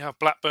 we have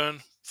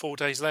Blackburn 4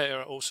 days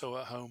later also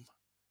at home.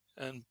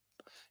 And,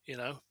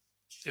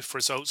 if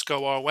results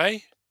go our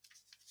way,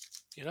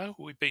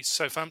 we beat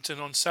Southampton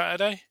on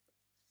Saturday,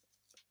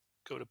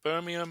 go to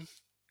Birmingham,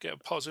 get a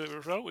positive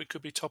result, we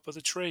could be top of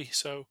the tree.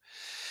 So,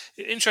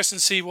 interesting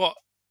to see what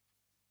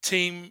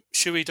team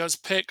Shuey does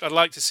pick. I'd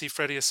like to see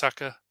Freddie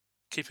Asaka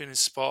keeping his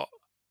spot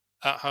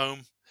at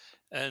home,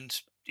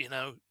 and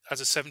as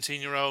a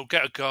 17-year-old,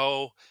 get a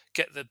goal,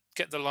 get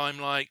the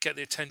limelight, get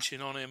the attention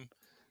on him,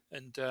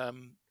 and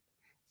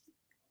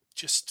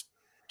just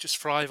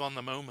thrive on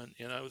the moment.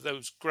 I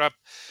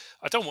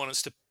don't want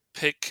us to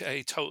pick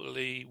a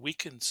totally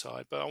weakened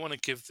side, but I want to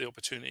give the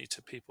opportunity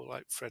to people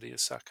like Freddie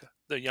Asaka,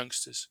 the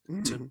youngsters,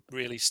 to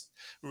really,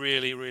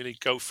 really, really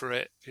go for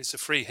it. It's a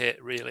free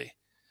hit, really.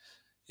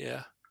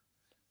 Yeah.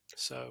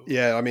 So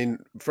yeah, I mean,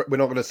 we're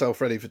not going to sell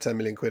Freddie for 10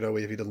 million quid, are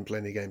we, if he doesn't play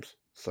any games?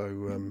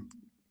 So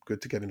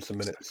good to get him some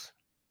minutes.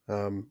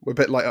 We're a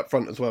bit light up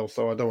front as well,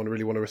 so I don't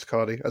really want to risk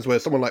Hardy. As well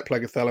as someone like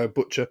Plegathello,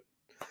 Butcher,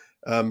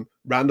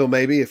 Randall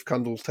maybe, if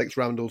Cundles takes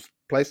Randall's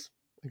place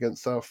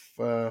against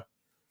Southampton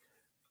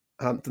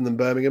and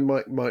Birmingham,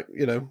 might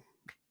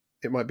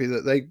it might be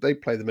that they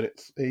play the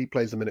minutes. He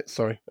plays the minutes,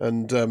 sorry,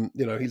 and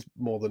he's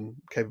more than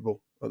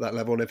capable at that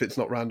level. And if it's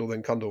not Randall,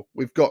 then Cundle.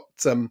 We've got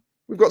some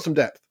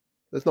depth.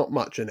 There's not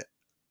much in it.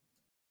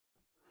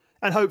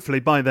 And hopefully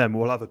by then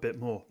we'll have a bit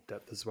more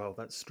depth as well.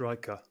 That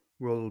striker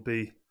will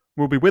be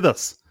with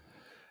us.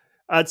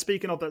 And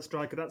speaking of that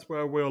striker, that's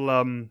where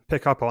we'll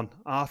pick up on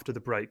after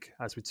the break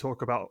as we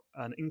talk about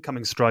an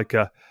incoming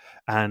striker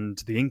and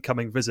the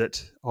incoming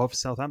visit of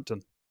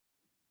Southampton.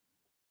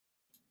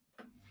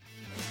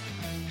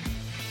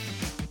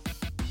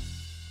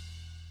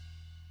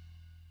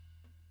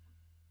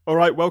 All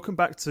right, welcome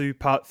back to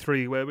part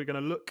 3, where we're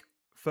going to look,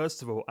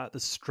 first of all, at the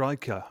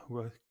striker.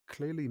 We're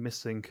clearly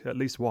missing at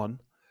least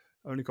one.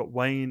 Only got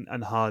Wayne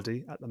and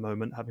Hardy at the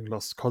moment, having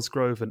lost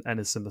Cosgrove and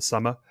Ennis in the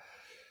summer.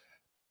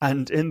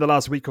 And in the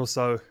last week or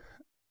so,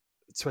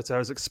 Twitter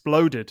has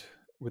exploded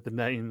with the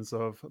names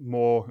of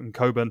Moore and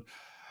Coburn.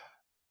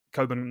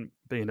 Coburn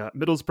being at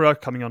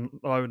Middlesbrough, coming on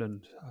loan,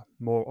 and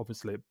Moore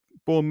obviously at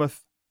Bournemouth.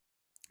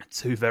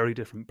 Two very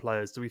different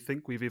players. Do we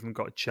think we've even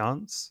got a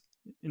chance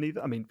in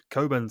either? I mean,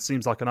 Coburn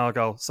seems like an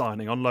Argyle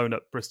signing on loan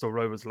at Bristol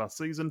Rovers last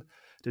season.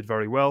 Did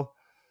very well.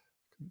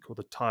 Called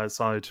the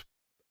Tyreside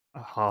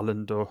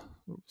Harland or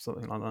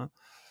something like that.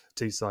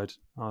 Teesside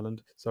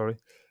Harland, sorry.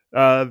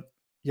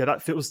 Yeah,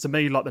 that feels to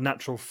me like the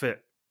natural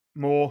fit.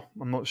 More,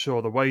 I'm not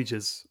sure. The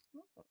wages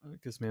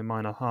gives me a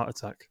minor heart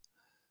attack.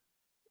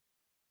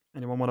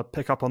 Anyone want to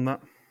pick up on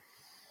that?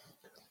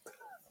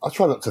 I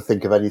try not to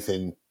think of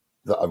anything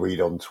that I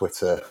read on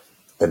Twitter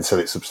until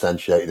it's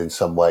substantiated in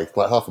some way.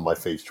 Like half of my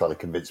feed's trying to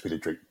convince me to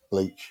drink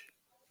bleach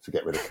to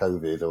get rid of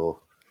COVID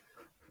or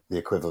the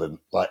equivalent.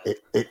 Like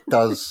it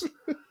does.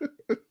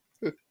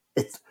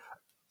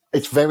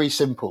 It's very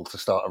simple to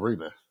start a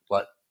rumor.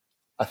 Like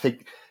I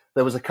think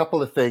there was a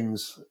couple of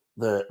things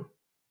that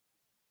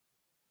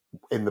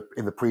in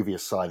the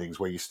previous signings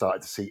where you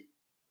started to see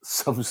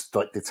some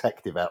like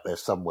detective out there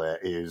somewhere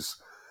is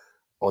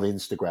on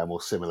Instagram or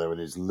similar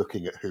and is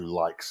looking at who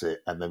likes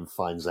it and then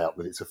finds out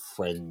that it's a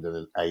friend and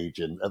an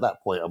agent. At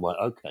that point, I'm like,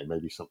 okay,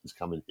 maybe something's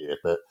coming here.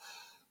 But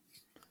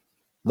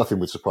nothing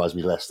would surprise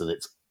me less than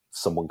it's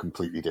someone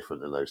completely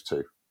different than those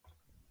two.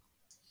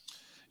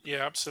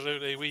 Yeah,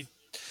 absolutely.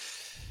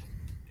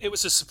 It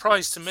was a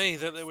surprise to me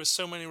that there were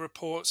so many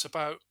reports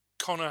about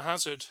Connor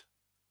Hazard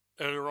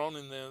earlier on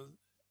in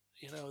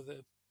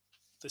the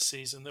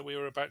season that we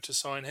were about to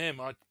sign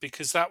him,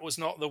 because that was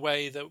not the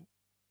way that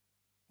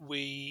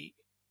we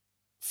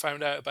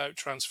found out about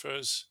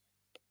transfers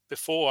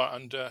before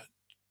under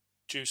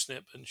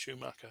Dewsnip and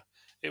Schumacher.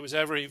 It was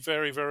very,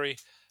 very, very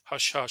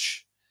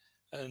hush-hush,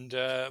 and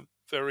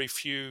very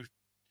few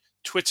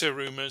Twitter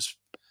rumours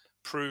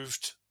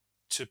proved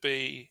to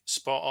be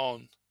spot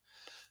on.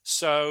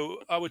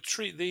 So I would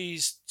treat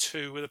these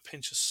two with a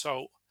pinch of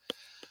salt.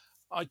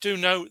 I do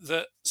note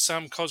that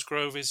Sam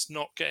Cosgrove is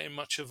not getting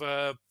much of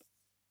a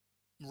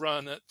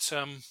run at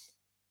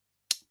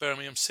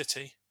Birmingham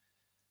City,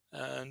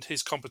 and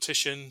his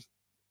competition,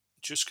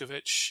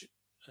 Juskovic,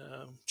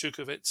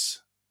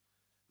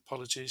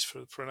 apologies for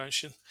the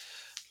pronunciation,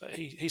 but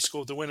he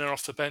scored the winner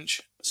off the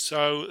bench.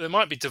 So there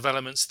might be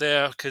developments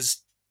there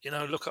because,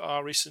 look at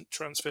our recent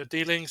transfer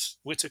dealings,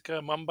 Whittaker,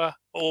 Mumba,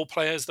 all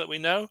players that we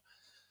know,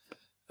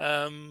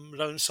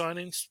 loan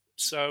signings.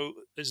 So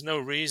there's no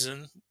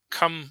reason,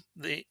 come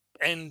the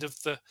end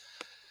of the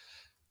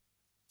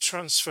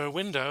transfer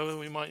window,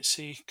 we might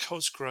see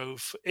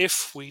Cosgrove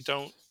if we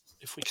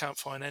can't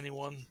find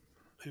anyone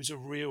who's a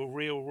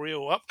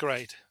real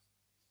upgrade.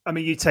 I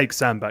mean, you take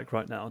Sam back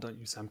right now, don't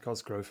you, Sam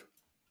Cosgrove?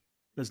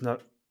 There's no,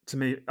 to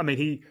me, I mean,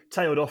 he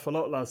tailed off a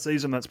lot last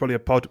season. That's probably a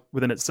pod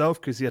within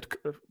itself because he had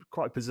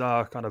quite a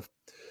bizarre kind of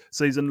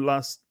season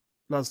last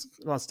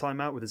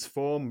time out with his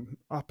form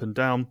up and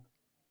down.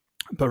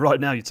 But right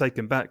now you take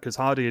him back because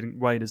Hardy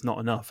and Wayne is not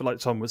enough. Like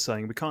Tom was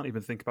saying, we can't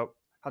even think about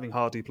having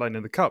Hardy playing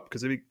in the Cup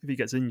because if he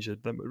gets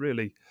injured, then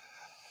we're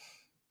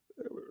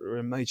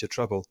in major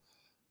trouble.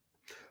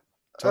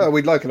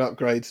 We'd like an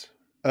upgrade.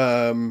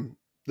 The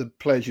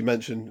players you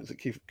mentioned, is it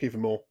Kiefer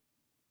Moore,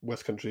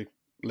 West Country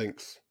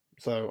links.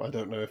 So I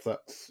don't know if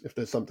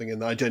there's something in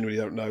that. I genuinely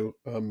don't know.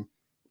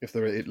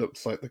 It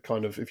looks like the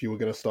kind of, if you were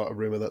going to start a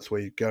rumour, that's where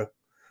you'd go.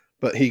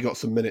 But he got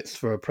some minutes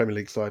for a Premier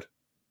League side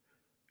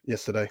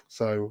yesterday,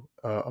 so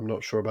I'm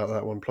not sure about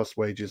that one. Plus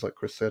wages, like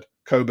Chris said.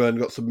 Coburn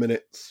got some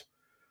minutes.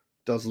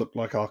 Does look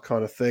like our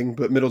kind of thing,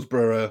 but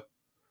Middlesbrough are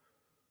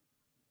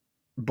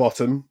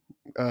bottom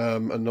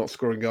and not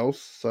scoring goals,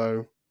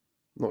 so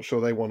not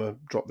sure they want to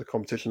drop the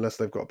competition unless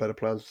they've got better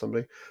plans for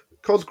somebody.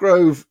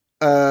 Cosgrove's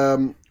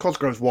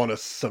won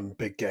us some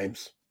big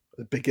games.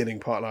 The beginning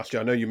part last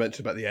year. I know you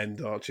mentioned about the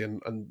end, Archie,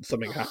 and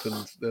something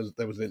happened.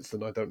 There was an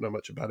incident. I don't know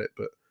much about it,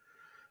 but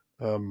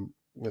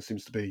there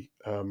seems to be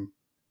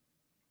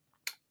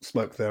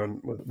smoke there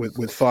and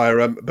with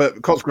fire.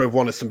 But Cosgrove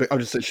won us some big. I'm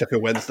just at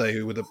Sheffield Wednesday,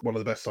 who were one of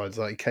the best sides.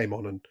 He came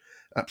on and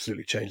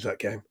absolutely changed that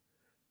game.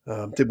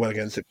 Did well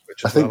against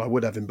Ipswich as well. I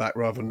would have him back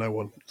rather than no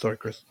one. Sorry,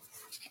 Chris.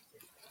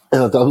 I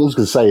was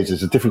going to say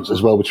there's a difference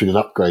as well between an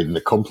upgrade and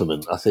a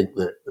compliment. I think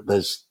that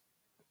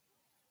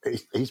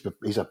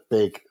he's a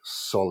big,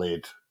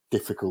 solid,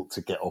 difficult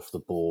to get off the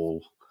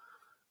ball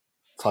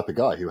type of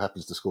guy who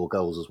happens to score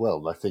goals as well.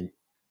 And I think,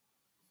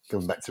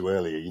 going back to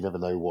earlier, you never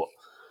know what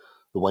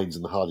the Waynes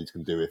and the Hardys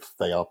can do if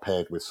they are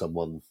paired with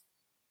someone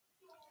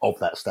of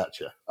that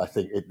stature. I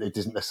think it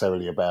isn't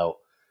necessarily about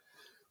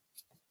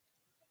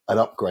an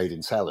upgrade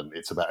in talent.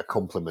 It's about a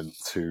complement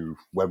to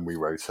when we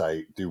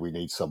rotate. Do we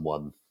need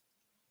someone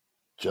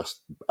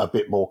just a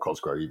bit more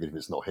Cosgrove, even if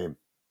it's not him?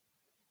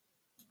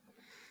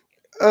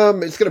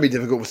 It's going to be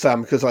difficult for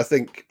Sam because I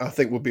think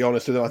we'll be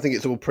honest with him. I think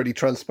it's all pretty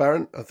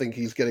transparent. I think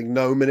he's getting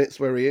no minutes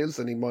where he is,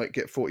 and he might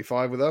get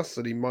 45 with us,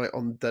 and he might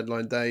on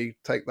deadline day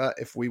take that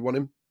if we want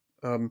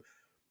him,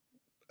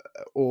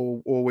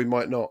 or we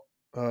might not.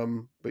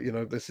 But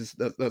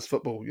that's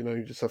football.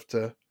 You just have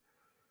to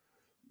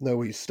know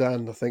where you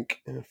stand. I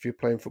think if you're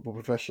playing football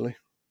professionally.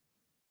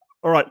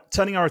 All right,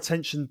 turning our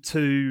attention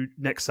to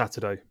next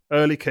Saturday,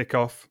 early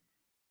kickoff.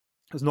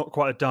 It's not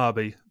quite a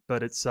derby,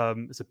 but it's a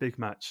big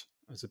match.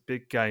 It's a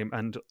big game,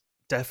 and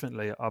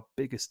definitely our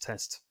biggest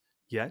test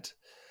yet.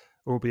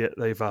 Albeit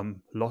they've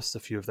lost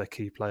a few of their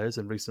key players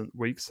in recent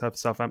weeks, have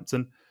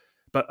Southampton,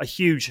 but a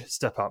huge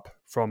step up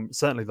from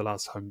certainly the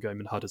last home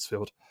game in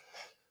Huddersfield.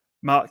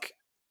 Mark,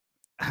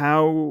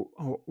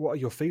 what are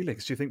your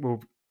feelings? Do you think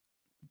we'll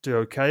do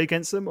okay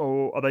against them,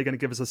 or are they going to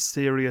give us a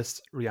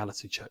serious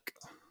reality check?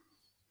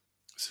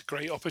 It's a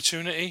great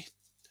opportunity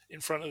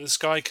in front of the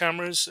Sky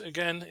cameras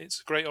again.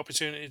 It's a great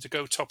opportunity to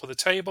go top of the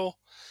table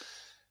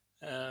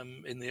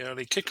in the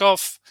early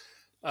kickoff.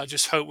 I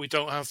just hope we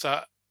don't have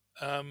that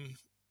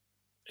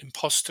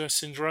imposter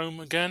syndrome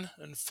again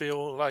and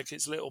feel like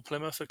it's Little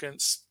Plymouth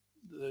against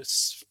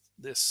this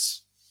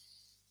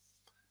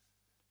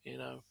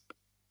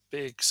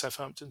big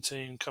Southampton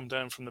team come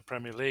down from the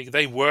Premier League.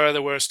 They were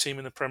the worst team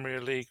in the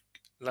Premier League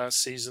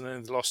last season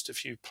and lost a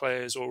few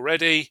players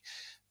already.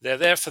 They're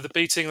there for the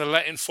beating. They're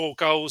letting 4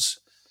 goals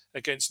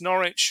against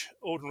Norwich,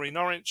 ordinary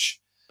Norwich.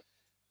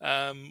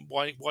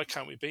 Why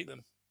can't we beat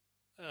them?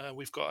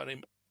 We've got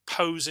an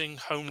imposing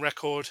home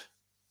record.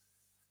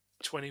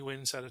 20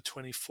 wins out of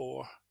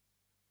 24. It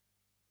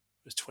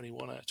was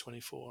 21 out of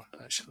 24,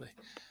 actually.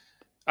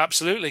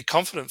 Absolutely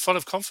confident, full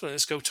of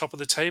confidence. Go top of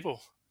the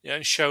table,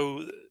 and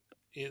show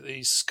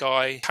these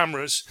Sky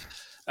cameras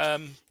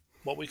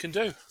what we can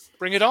do.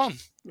 Bring it on.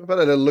 I've had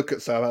a little look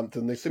at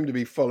Southampton. They seem to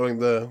be following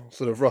the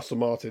sort of Russell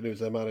Martin, who's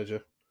their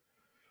manager,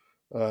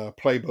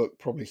 playbook,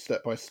 probably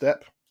step by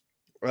step,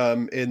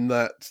 in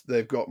that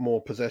they've got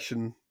more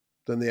possession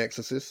than the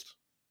Exorcist.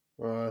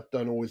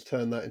 Don't always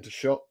turn that into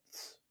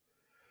shots.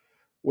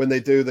 When they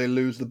do, they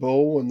lose the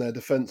ball and their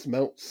defence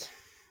melts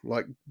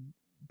like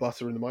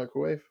butter in the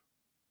microwave.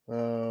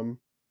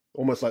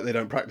 Almost like they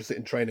don't practice it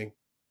in training.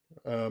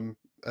 And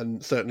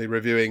certainly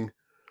reviewing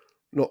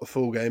not the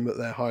full game, but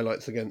their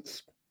highlights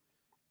against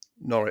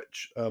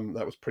Norwich,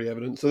 that was pretty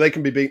evident. So they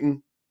can be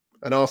beaten,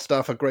 and our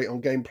staff are great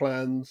on game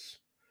plans.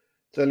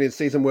 It's only a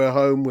season we're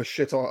home, we're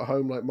shit at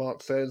home, like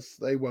Mark says.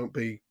 They won't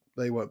be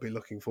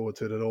looking forward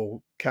to it at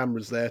all.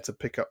 Cameras there to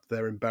pick up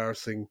their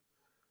embarrassing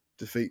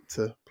defeat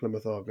to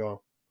Plymouth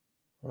Argyle.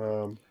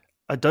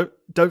 I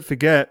don't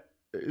forget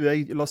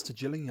they lost to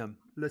Gillingham.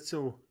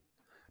 Little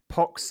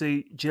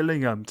poxy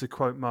Gillingham, to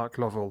quote Mark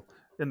Lovell,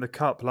 in the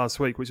cup last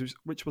week,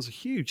 which was a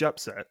huge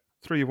upset,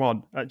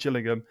 3-1 at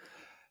Gillingham.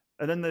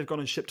 And then they've gone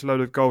and shipped a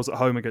load of goals at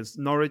home against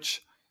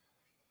Norwich.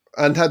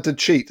 And had to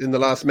cheat in the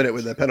last minute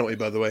with their penalty,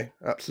 by the way.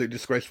 Absolutely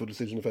disgraceful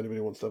decision if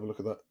anybody wants to have a look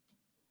at that.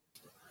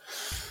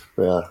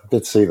 Yeah, I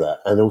did see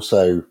that. And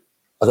also,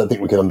 I don't think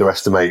we can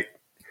underestimate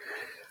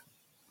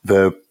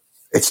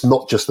it's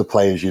not just the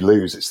players you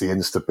lose, it's the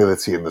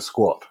instability in the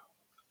squad.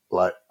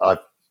 Like, a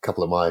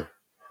couple of my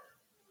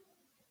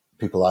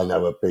people I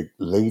know are big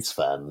Leeds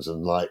fans,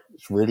 and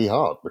it's really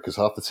hard because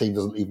half the team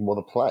doesn't even want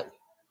to play.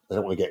 They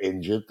don't want to get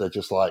injured. They're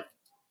just like,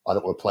 I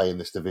don't want to play in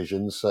this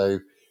division. So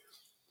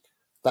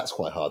that's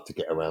quite hard to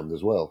get around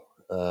as well.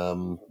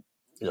 The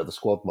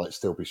squad might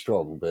still be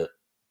strong, but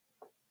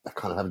they're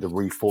kind of having to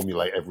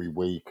reformulate every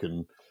week.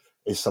 And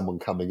is someone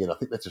coming in? I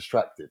think they're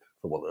distracted,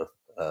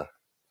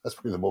 that's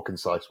probably the more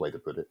concise way to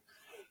put it.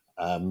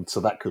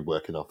 So that could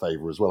work in our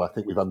favour as well. I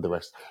think we've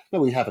underestimated. No,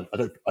 we haven't.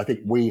 I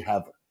think we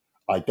have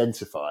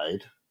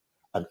identified,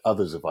 and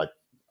others have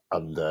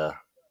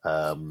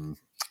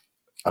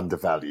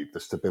undervalued the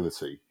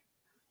stability.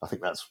 I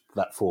think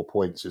that 4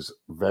 points is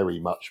very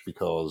much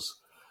because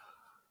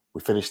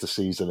we finished the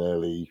season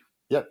early.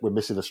 Yeah, we're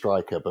missing a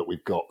striker, but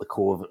we've got the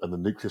core and the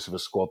nucleus of a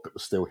squad that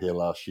was still here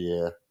last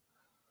year.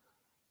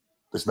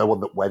 There's no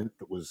one that went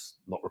that was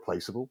not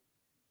replaceable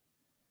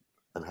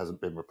and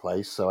hasn't been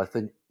replaced. So I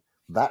think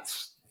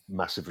that's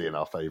massively in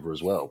our favour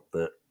as well.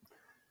 That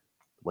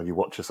when you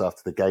watch us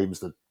after the games,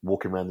 the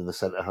walking around in the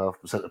centre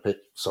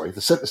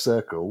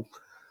circle,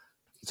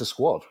 it's a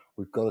squad.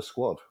 We've got a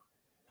squad.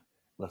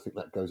 And I think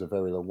that goes a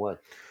very long way.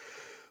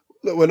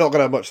 Look, we're not going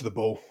to have much of the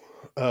ball,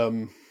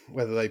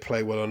 whether they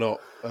play well or not.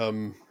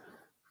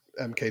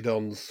 MK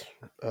Dons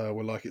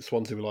will like it.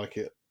 Swansea will like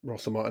it.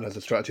 Russell Martin has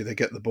a strategy. They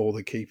get the ball,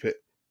 they keep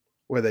it.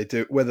 Whether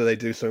they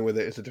do something with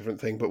it is a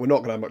different thing. But we're not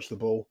going to have much of the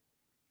ball.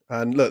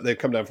 And look, they've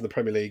come down from the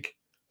Premier League,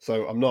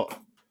 so I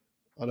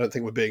don't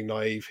think we're being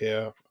naive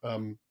here.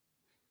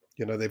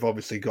 They've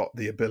obviously got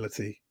the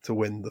ability to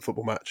win the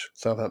football match,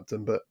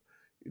 Southampton, but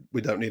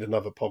we don't need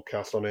another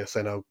podcast on here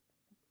saying how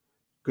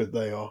good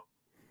they are.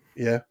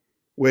 Yeah,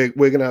 we're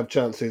going to have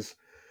chances.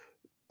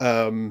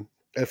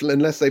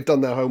 Unless they've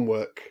done their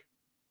homework,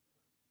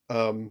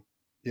 I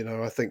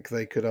think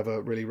they could have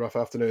a really rough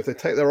afternoon. If they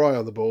take their eye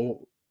on the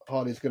ball,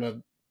 Hardy's going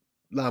to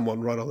land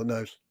one right on the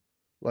nose,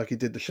 like he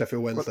did the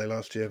Sheffield Wednesday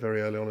last year,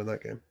 very early on in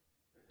that game.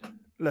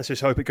 Let's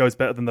just hope it goes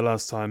better than the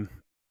last time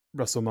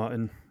Russell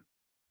Martin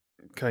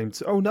came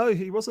to. Oh no,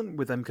 he wasn't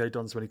with MK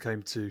Dons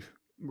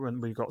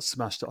when we got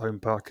smashed at Home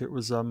Park. It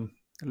was Liam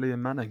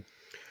Manning.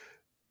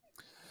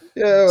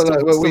 Yeah,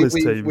 still his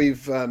team.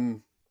 We've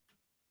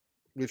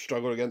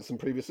struggled against them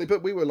previously,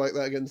 but we were like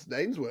that against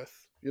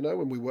Ainsworth,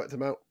 when we worked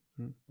them out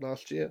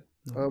last year.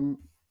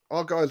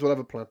 Our guys will have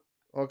a plan.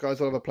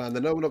 They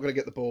know we're not going to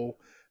get the ball,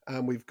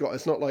 and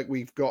it's not like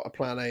we've got a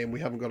plan A and we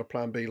haven't got a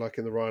plan B like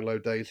in the Ryan Lowe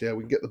days. Yeah,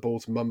 we can get the ball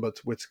to Mumba,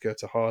 to Whittaker,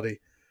 to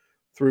Hardy,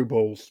 through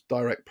balls,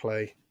 direct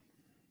play,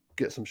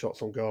 get some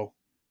shots on goal,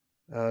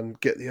 and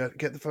get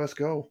the first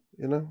goal.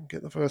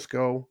 Get the first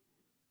goal.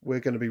 We're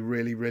going to be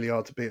really, really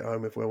hard to beat at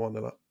home if we're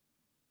 1-0 up.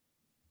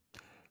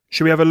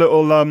 Should we have a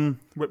little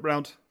whip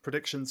round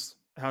predictions?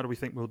 How do we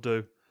think we'll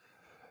do?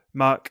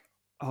 Mark,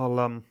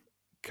 I'll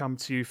come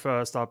to you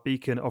first. Our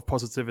beacon of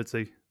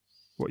positivity.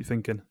 What are you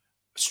thinking?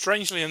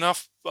 Strangely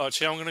enough,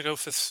 Archie, I'm going to go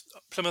for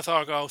Plymouth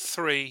Argyle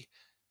 3,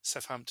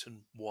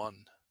 Southampton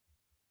 1.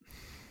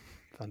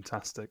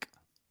 Fantastic.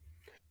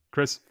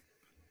 Chris?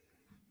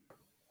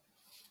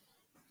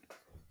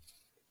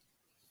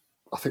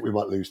 I think we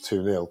might lose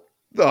 2-0.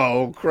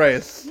 Oh,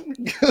 Chris.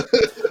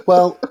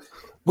 Well,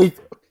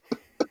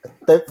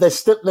 there's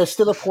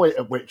still a point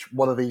at which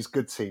one of these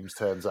good teams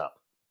turns up,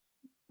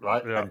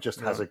 right? Yeah, and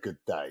just has a good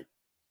day.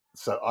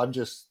 So I'm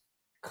just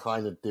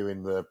kind of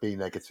doing the be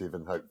negative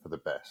and hope for the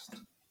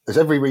best. There's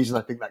every reason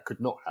I think that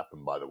could not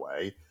happen, by the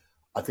way.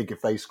 I think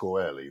if they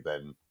score early,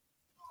 then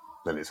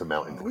it's a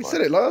mountain to We climb.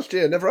 said it last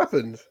year, it never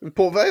happened. With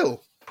Port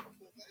Vale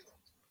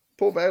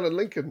and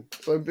Lincoln.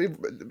 So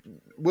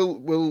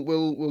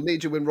we'll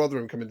need you when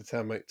Rotherham come into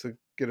town, mate, to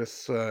get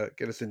us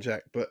in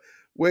jack. But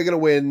we're going to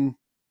win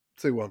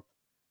 2-1.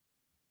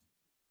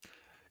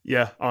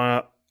 Yeah,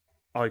 I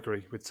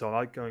agree with Tom.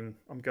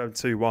 I'm going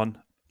 2-1.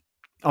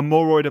 I'm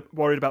more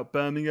worried about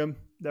Birmingham.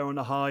 They're on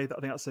a high. I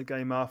think that's the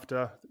game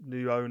after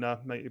new owner,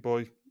 matey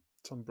boy,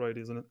 Tom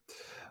Brady, isn't it?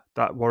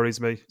 That worries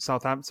me.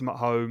 Southampton at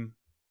home.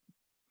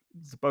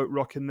 Is the boat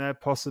rocking there?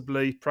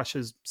 Possibly.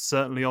 Pressure's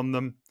certainly on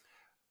them.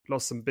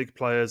 Lost some big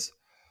players.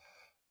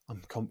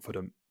 I'm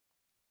confident.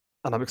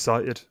 And I'm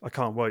excited. I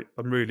can't wait.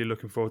 I'm really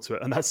looking forward to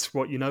it. And that's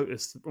what you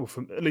notice, or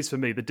at least for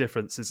me, the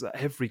difference is that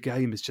every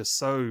game is just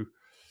so...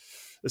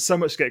 There's so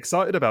much to get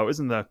excited about,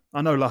 isn't there?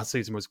 I know last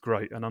season was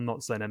great, and I'm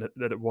not saying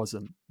that it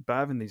wasn't. But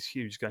having these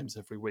huge games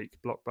every week,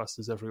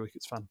 blockbusters every week,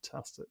 it's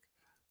fantastic.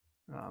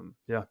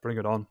 Yeah, bring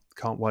it on.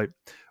 Can't wait.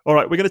 All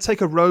right, we're going to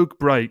take a rogue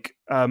break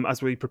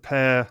as we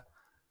prepare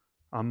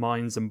our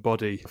minds and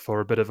body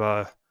for a bit of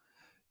a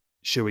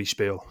shoey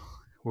spiel.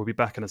 We'll be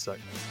back in a sec.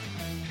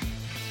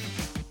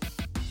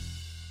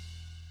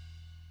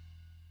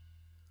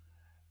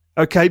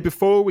 Okay,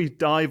 before we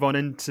dive on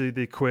into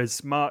the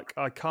quiz, Mark,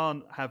 I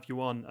can't have you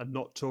on and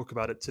not talk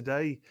about it.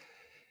 Today,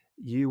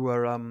 you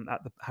were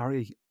at the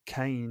Harry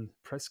Kane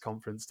press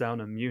conference down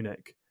in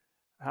Munich.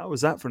 How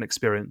was that for an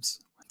experience?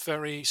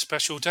 Very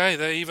special day.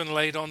 They even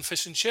laid on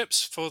fish and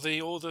chips for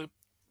all the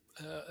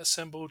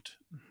assembled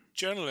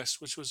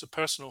journalists, which was a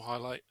personal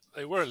highlight.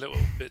 They were a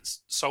little bit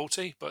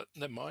salty, but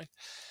never mind.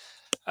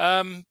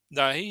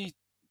 No,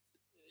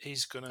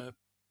 he's gonna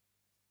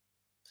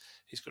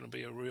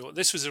be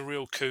this was a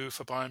real coup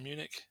for Bayern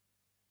Munich.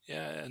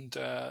 Yeah, and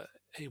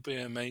he'll be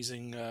an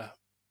amazing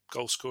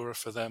goal scorer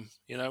for them,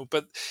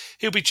 but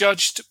he'll be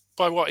judged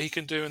by what he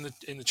can do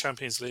in the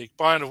Champions League.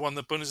 Bayern have won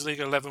the Bundesliga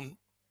 11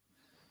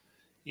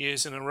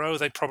 years in a row.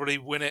 They probably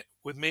win it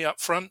with me up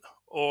front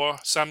or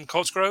Sam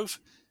Cosgrove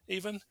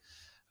even.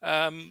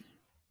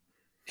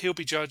 He'll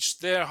be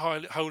judged. Their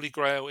holy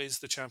grail is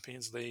the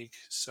Champions League.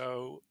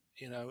 So,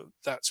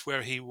 that's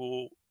where he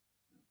will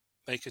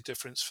make a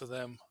difference for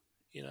them.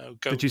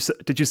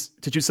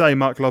 Did you say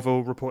Mark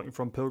Lovell reporting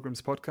from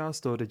Pilgrim's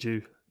podcast, or did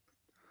you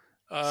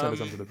sell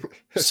us under the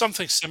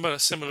something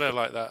similar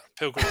like that?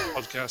 Pilgrim's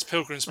podcast,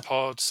 Pilgrim's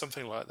Pod,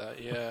 something like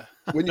that. Yeah.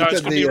 When you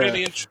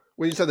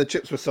said the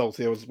chips were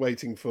salty, I was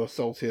waiting for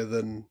saltier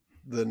than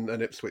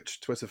an Ipswich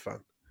Twitter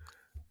fan.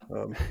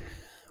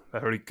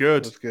 Very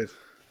good. That's good.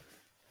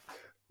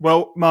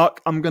 Well,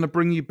 Mark, I'm going to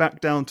bring you back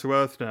down to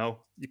earth now.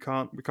 We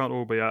can't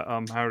all be at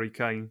Harry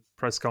Kane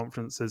press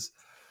conferences,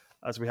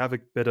 as we have a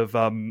bit of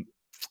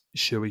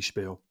shoey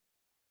spiel.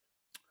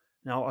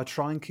 Now, I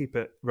try and keep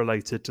it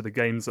related to the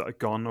games that are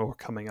gone or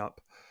coming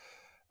up.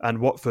 And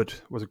Watford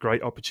was a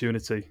great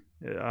opportunity.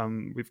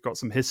 We've got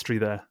some history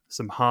there,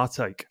 some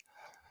heartache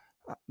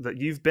that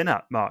you've been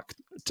at, Mark,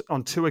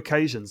 on 2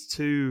 occasions,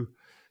 2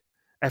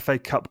 FA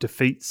Cup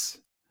defeats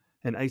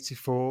in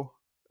 84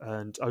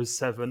 and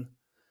 07,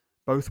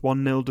 both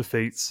 1-0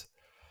 defeats.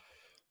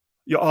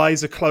 Your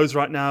eyes are closed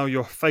right now.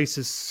 Your face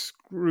is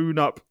screwed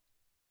up.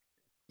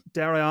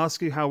 Dare I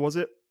ask you, how was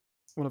it?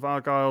 one of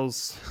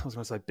Argyle's, I was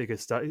going to say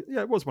biggest days.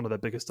 Yeah, it was one of their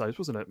biggest days,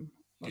 wasn't it?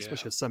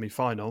 Especially a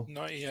semi-final.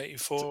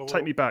 1984.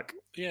 Take me back.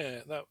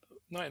 Yeah, that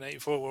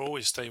 1984 will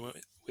always stay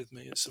with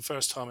me. It's the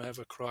first time I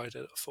ever cried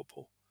at a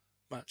football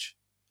match.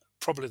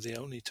 Probably the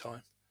only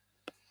time.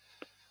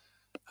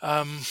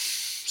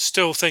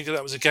 Still think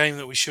that was a game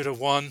that we should have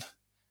won.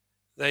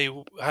 They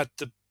had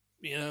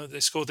they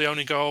scored the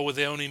only goal with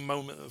the only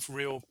moment of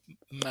real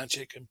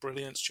magic and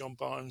brilliance. John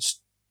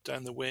Barnes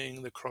down the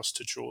wing, the cross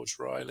to George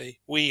Riley.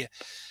 We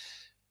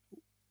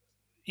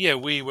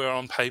were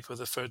on paper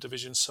the third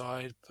division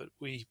side, but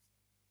we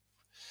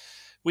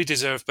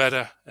deserved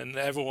better. And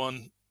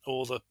everyone,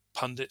 all the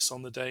pundits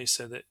on the day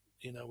said that,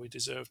 we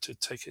deserved to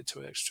take it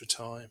to extra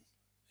time.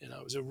 It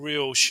was a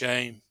real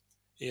shame.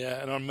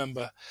 Yeah, and I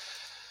remember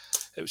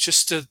it was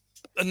just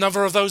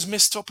another of those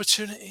missed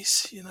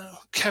opportunities.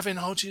 Kevin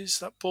Hodges,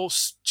 that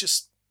ball's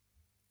just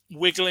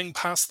wiggling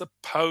past the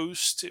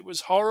post. It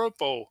was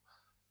horrible.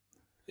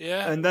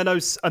 Yeah, and then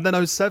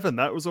 07,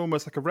 that was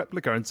almost like a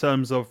replica in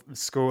terms of the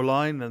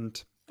scoreline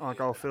and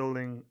Argyle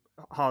feeling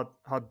hard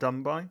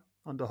done by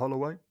under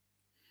Holloway.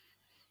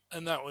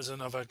 And that was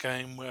another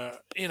game where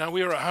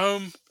we were at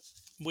home,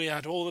 we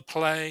had all the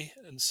play,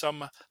 and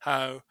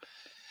somehow,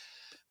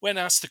 when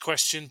asked the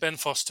question, Ben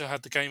Foster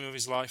had the game of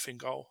his life in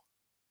goal.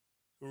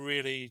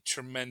 Really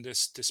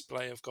tremendous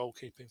display of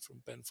goalkeeping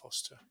from Ben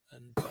Foster.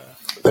 And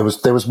there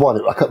was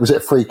one. Was it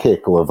a free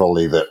kick or a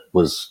volley that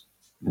was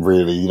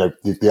really,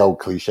 the old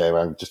cliche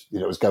around just,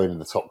 it was going in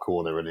the top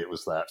corner and it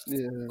was that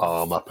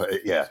arm up at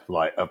it. Yeah,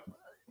 like a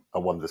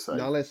wonder save.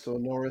 Nallis or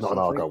Norris. Not an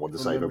Argyle wonder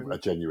save, a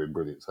genuine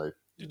brilliant save.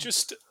 It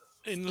just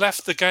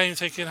left the game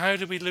thinking, how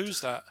did we lose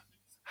that?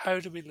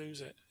 How did we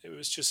lose it? It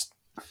was just,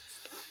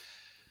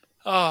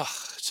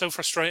 so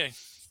frustrating.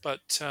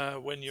 But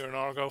when you're an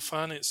Argyle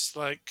fan, it's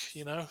like,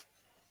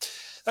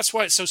 that's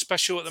why it's so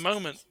special at the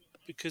moment,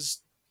 because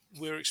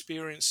we're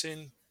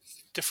experiencing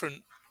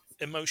different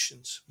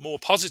emotions, more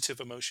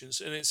positive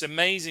emotions. And it's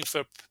amazing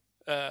for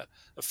a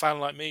fan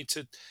like me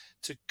to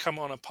come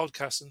on a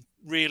podcast and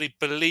really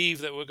believe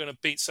that we're going to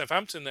beat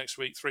Southampton next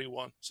week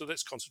 3-1. So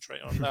let's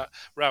concentrate on that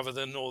rather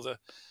than all the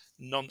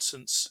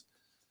nonsense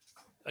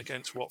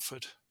against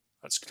Watford.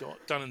 That's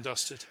done and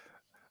dusted.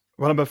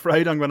 Well, I'm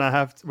afraid we're gonna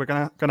have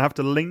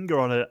to linger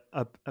on it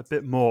a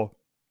bit more.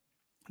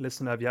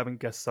 Listener, if you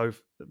haven't guessed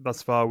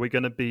thus far, we're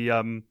gonna be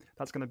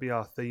that's gonna be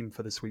our theme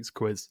for this week's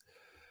quiz: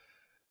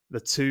 the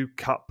 2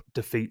 cup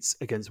defeats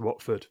against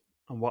Watford.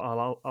 And what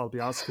I'll be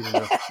asking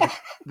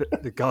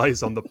the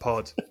guys on the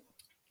pod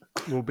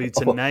will be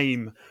to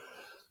name.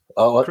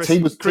 Chris,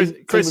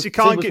 you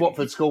can't give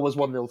Watford. Score was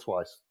 1-0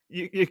 twice.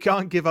 You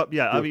can't give up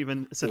yet. I've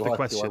even said the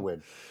question. Do I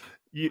win?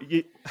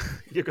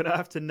 You're going to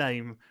have to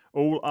name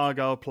all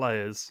Argyle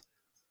players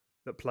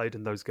that played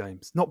in those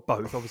games. Not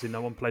both, obviously.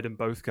 No one played in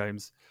both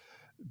games,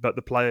 but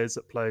the players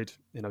that played,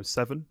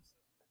 7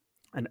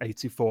 and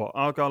 84.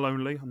 Argyle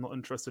only. I'm not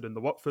interested in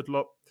the Watford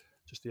lot.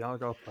 Just the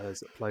Argyle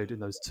players that played in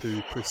those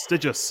 2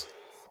 prestigious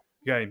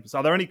games.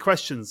 Are there any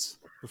questions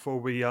before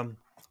we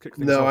kick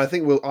things off? No, I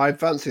think I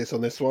fancy us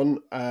on this one.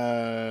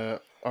 I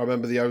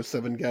remember the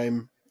 07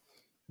 game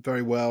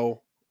very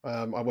well.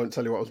 I won't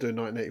tell you what I was doing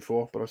in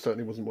 1984, but I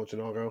certainly wasn't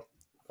watching Argyle.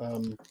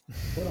 Go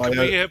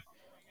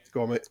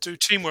on, mate. Do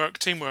teamwork.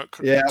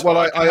 Yeah, well,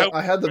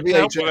 I had the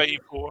VHS.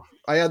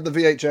 I had the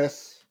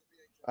VHS,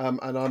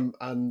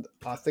 and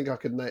I think I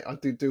could. I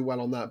do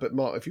well on that. But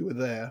Mark, if you were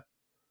there,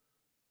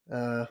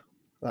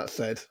 that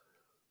said,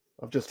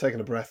 I've just taken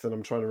a breath and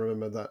I'm trying to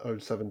remember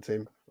that 07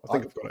 team. I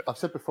think I've got it. I've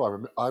said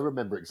before, I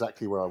remember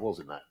exactly where I was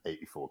in that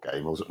 84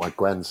 game. I was at my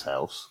grand's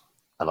house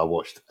and I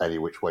watched Any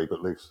Which Way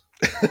But Loose.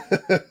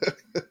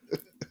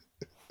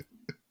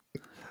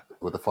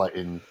 With the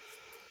fighting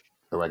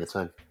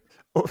orangutan.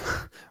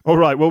 All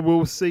right, well,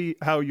 we'll see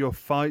how your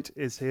fight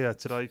is here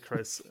today,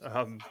 Chris.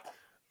 I'm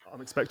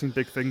expecting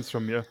big things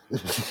from you.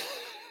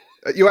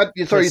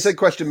 You said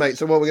question, mate.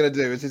 So what we're going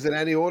to do is it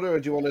any order, or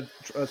do you want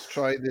us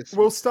try this?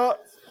 We'll start.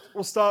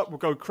 We'll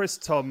go Chris,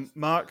 Tom,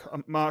 Mark.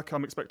 Mark,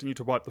 I'm expecting you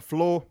to wipe the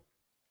floor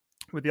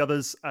with the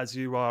others, as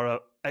you are an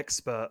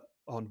expert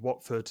on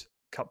Watford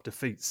Cup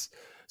defeats.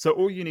 So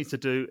all you need to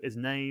do is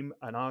name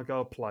an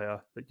Argyle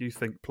player that you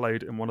think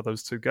played in one of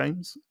those 2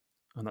 games,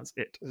 and that's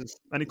it.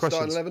 Any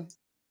questions? Start 11.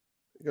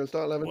 You going to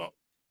start 11? Well,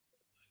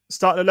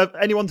 start 11.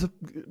 Anyone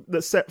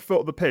that set foot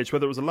on the pitch,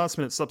 whether it was a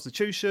last-minute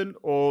substitution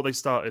or they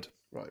started.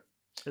 Right.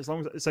 As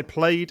long as they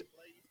played,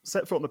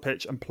 set foot on the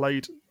pitch and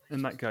played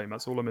in that game.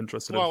 That's all I'm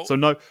interested in. So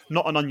no,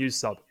 not an unused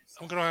sub.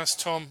 I'm going to ask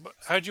Tom,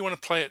 how do you want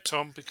to play it,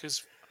 Tom?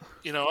 Because,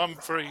 I'm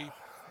very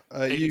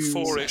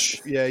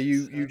 84-ish.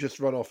 You just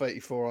run off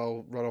 84.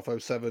 I'll run off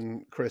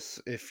 07. Chris,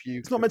 if you...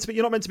 It's not meant to be.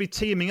 You're not meant to be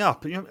teaming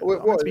up. You're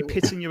not meant to be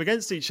pitting you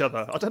against each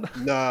other. I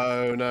don't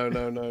know.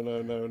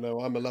 No.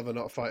 I'm a lover,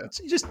 not a fighter.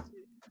 So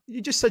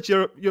you just said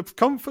you're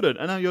confident,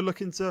 and now you're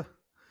looking to...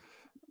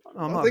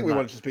 I think we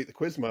wanted to beat the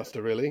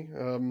quizmaster, really.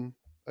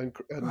 And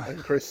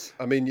Chris,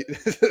 I mean,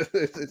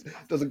 it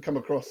doesn't come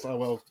across so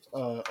well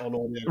on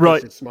audio.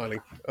 Right. Chris is smiling,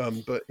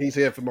 but he's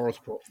here for moral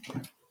support.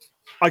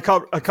 I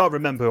can't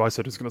remember who I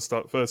said was going to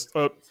start first.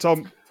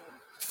 Tom,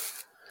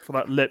 For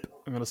that lip,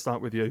 I'm going to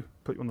start with you.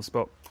 Put you on the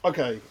spot.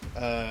 Okay,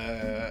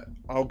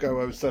 I'll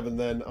go 07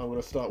 then. I'm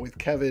going to start with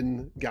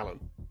Kevin Gallen.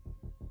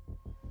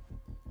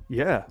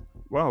 Yeah.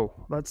 Wow,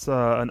 that's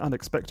an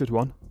unexpected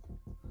one.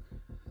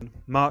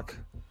 Mark.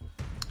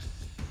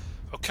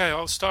 Okay,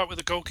 I'll start with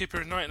the goalkeeper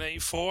in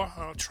 1984.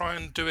 I'll try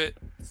and do it,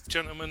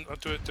 gentlemen. I'll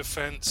do it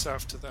defence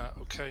after that.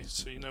 Okay,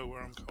 so you know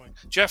where I'm going.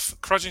 Jeff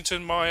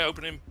Crudgington, my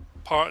opening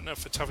partner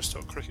for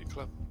Tavistock Cricket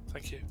Club.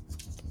 Thank you.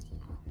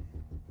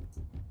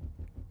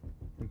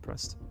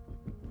 Impressed.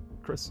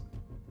 Chris.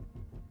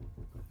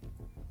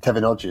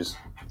 Kevin Hodges.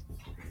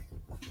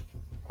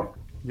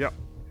 Yep.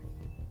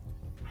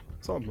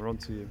 Tom, we're on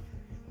to you.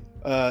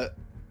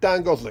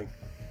 Dan Gosling.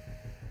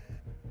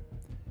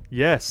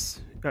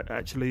 Yes,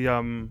 actually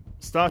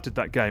started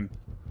that game.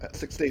 At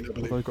 16, I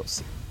believe. Although he got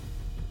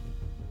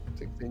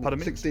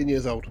 16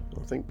 years old,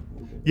 I think.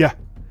 Yeah,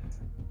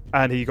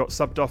 and he got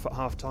subbed off at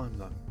half time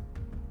though.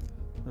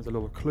 There's a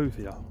little clue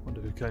here.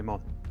 Wonder who came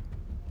on.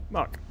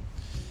 Mark.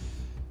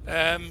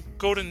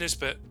 Gordon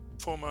Nisbet,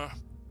 former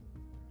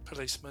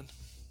policeman.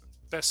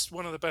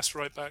 One of the best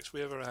right backs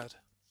we ever had.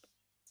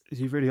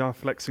 You really are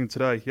flexing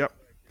today. Yep,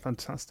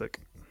 fantastic.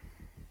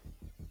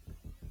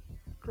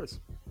 Chris.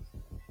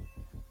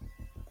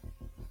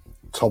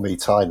 Tommy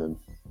Tynan.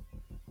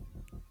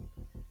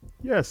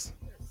 Yes.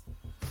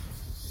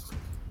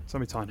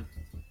 Tommy Tynan.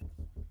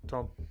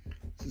 Tom.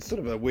 It's sort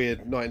of a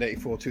weird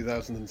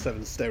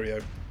 1984-2007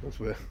 stereo as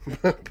we're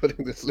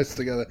putting this list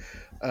together.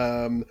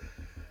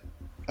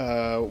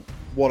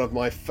 One of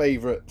my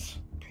favourite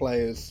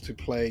players to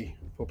play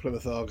for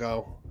Plymouth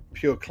Argyle,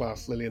 pure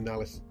class, Lillian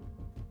Nallis.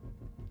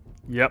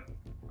 Yep.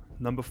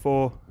 Number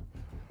 4,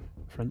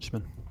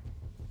 Frenchman.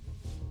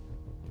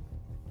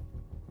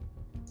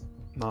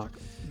 Mark.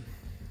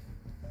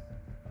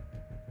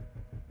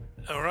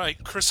 All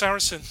right, Chris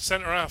Harrison,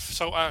 centre half,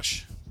 Salt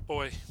Ash,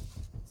 boy.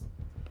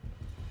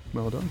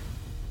 Well done.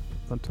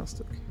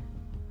 Fantastic.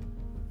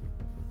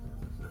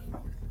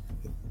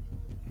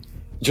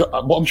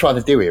 What I'm trying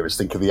to do here is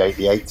think of the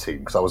 88 team,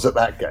 because I was at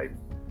that game,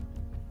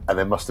 and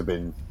there must have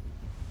been.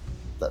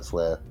 That's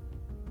where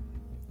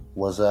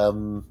was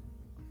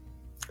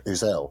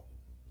Uzel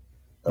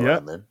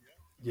around then.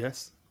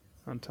 Yes.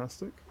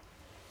 Fantastic.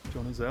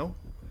 John Uzel.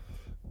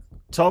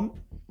 Tom,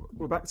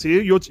 we're back to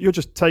you. You're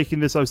just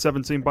taking this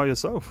 017 by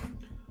yourself.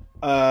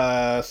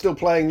 Still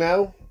playing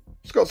now.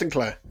 Scott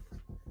Sinclair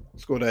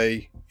scored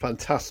a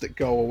fantastic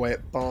goal away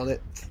at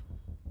Barnet.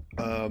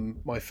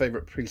 My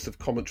favourite piece of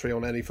commentary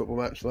on any football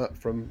match, that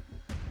from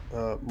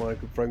my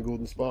good friend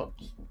Gordon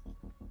Sparks,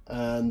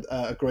 and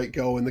a great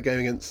goal in the game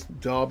against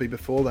Derby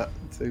before that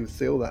to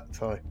seal that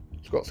tie.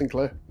 Scott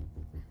Sinclair.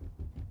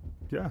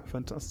 Yeah,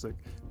 fantastic.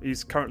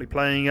 He's currently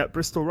playing at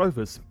Bristol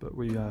Rovers, but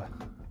we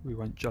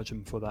won't judge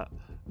him for that.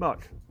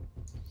 Mark.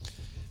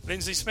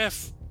 Lindsay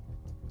Smith,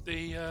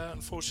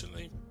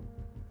 unfortunately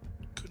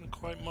couldn't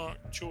quite mark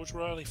George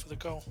Riley for the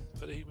goal,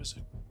 but he was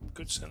a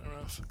good centre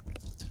half.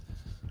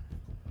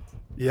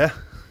 Yeah,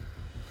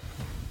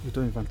 you're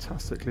doing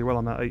fantastically well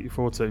on that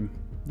 84 team.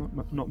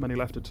 Not many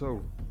left at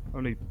all.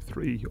 Only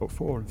 3 or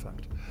 4, in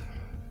fact.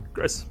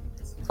 Chris.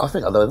 I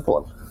think I know another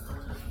one.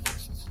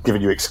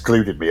 Given you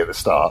excluded me at the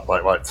start,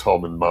 like right,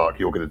 Tom and Mark,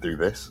 you're going to do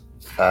this.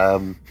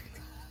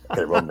 Get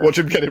it wrong now. Watch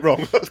him get it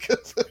wrong.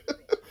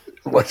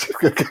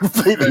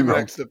 Completely wrong.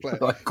 Extra player.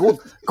 Like,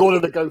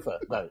 Gordon the Gopher.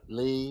 No,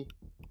 Lee.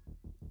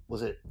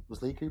 Was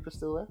Lee Cooper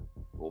still there?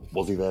 Or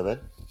was he there then?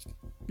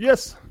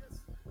 Yes.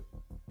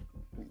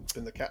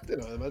 Been the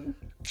captain, I imagine.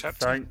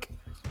 Captain.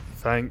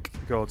 Thank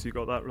God you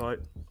got that right.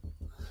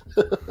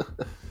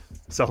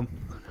 Some.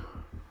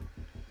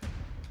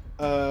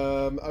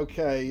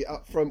 Okay,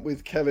 up front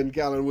with Kevin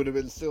Gallen would have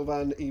been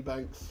Sylvan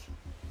Ebanks,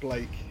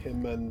 Blake.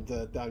 Him and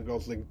Dan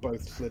Gosling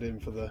both slid in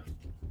for the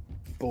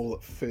ball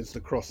that fizzed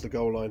across the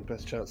goal line.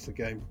 Best chance of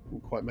the game.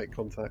 Didn't quite make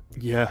contact.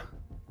 Yeah.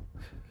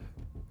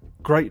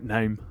 Great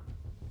name.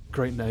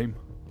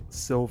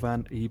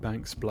 Sylvan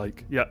Ebanks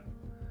Blake. Yeah.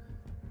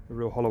 A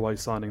real Holloway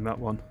signing, that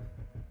one.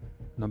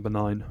 Number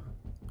 9.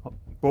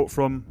 Bought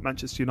from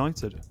Manchester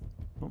United.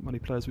 Not many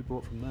players we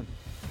bought from them.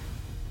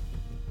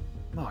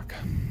 Mark.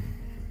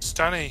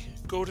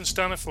 Gordon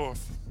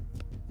Staniforth.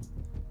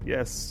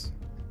 Yes.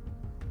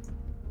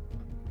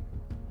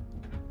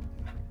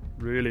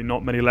 Really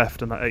not many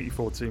left in that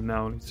 84 team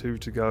now. Only 2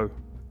 to go.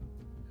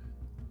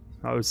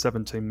 That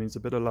 07 team needs a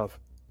bit of love.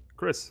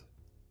 Chris.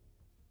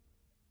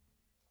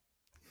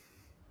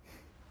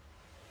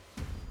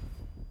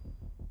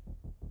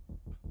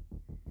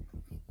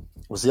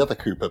 Was the other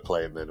Cooper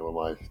playing then, or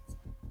am I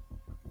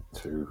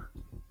too?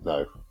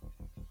 No.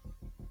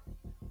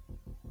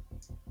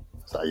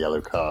 Is that a yellow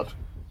card?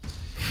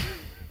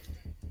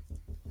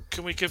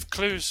 Can we give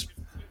clues,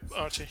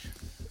 Archie?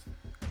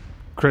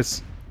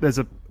 Chris, there's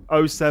a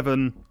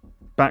 07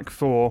 back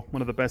 4,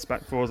 one of the best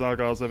back 4s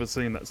Argyle's ever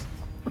seen, that's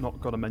not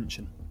got a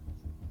mention.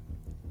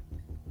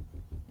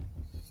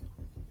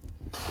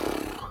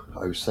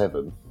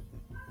 07.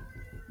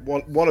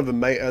 One of them,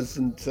 mate,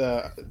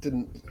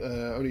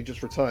 only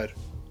just retired.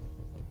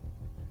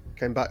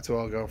 Came back to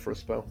Argyle for a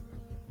spell.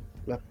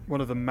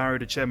 One of them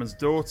married a chairman's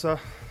daughter.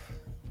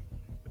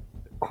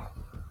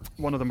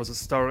 One of them was a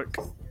historic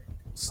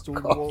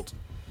stalwart.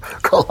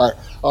 God, like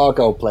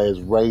Argyle players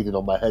raiding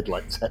on my head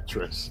like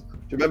Tetris. Do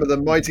you remember the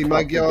Mighty Can't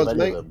think of Magyar's any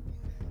mate? of them.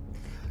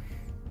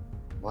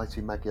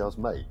 Mighty Magyar's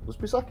mate. Was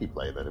Bisaki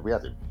playing then? Have we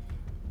had him?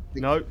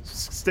 No,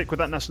 stick with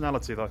that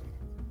nationality though.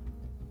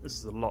 This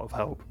is a lot of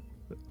help.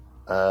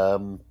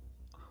 Come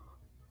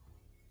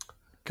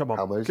on,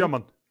 Halmosi? come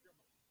on.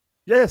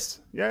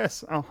 Yes,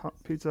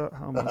 Peter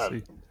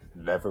Halmosi.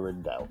 Never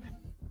in doubt.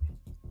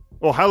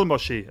 Or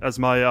Halmosi, as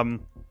my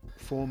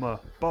former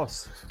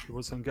boss, who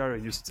was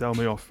Hungarian, used to tell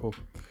me off. Or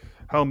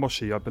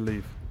Halmosi, I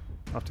believe.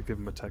 I have to give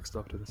him a text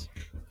after this.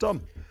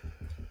 Tom,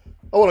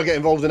 I want to get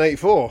involved in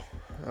 84.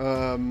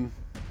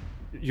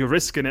 you're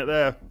risking it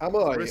there. Am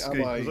I?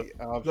 Risky. Am I?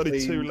 There's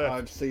only two left.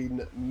 I've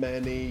seen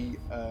many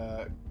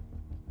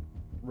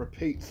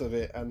repeats of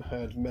it and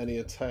heard many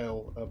a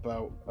tale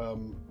about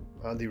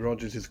Andy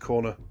Rogers'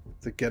 corner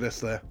to get us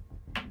there.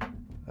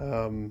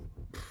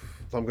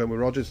 So I'm going with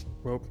Rogers.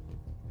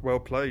 Well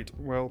played.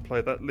 Well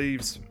played. That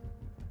leaves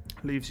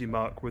you,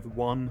 Mark, with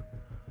one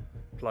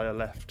player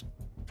left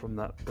from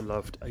that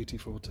beloved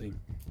 84 team.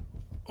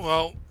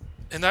 Well,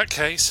 in that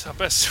case, I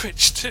best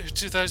switch to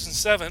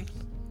 2007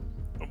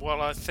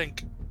 while I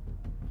think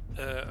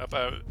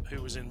about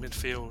who was in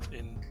midfield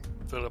in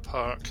Villa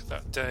Park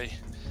that day.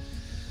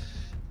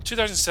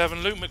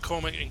 2007, Luke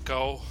McCormick in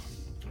goal.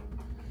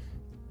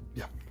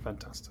 Yeah,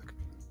 fantastic.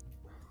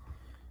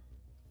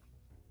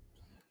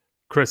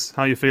 Chris,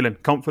 how are you feeling?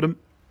 Confident?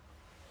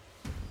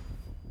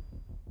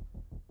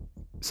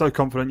 So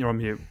confident you're on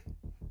mute.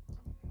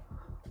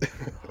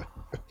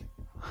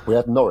 We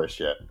had Norris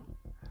yet.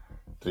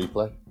 Did he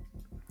play?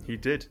 He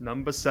did.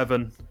 Number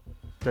 7,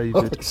 David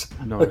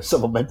Norris.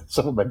 Someone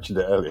mentioned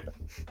it earlier.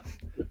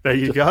 There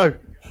you go.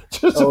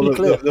 Just to be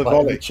clear, the like in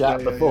volley. the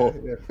chat before.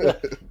 Yeah.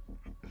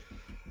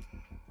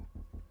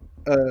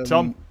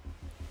 Tom?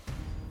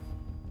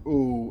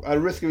 Ooh, at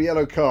risk of a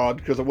yellow card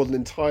because I wasn't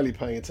entirely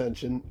paying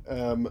attention.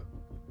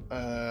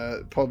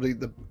 Probably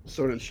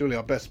surely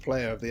our best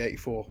player of the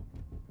 84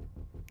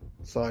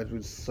 side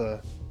was.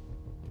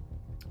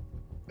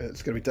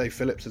 It's going to be Dave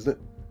Phillips, isn't it?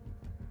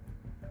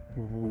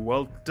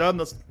 Well done.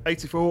 That's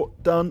 84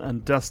 done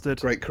and dusted.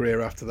 Great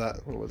career after that.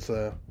 It was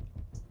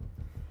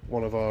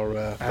one of our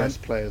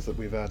best players that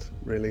we've had,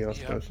 really, I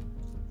suppose.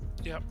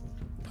 Yep,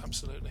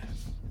 absolutely.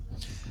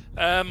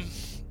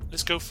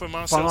 Let's go for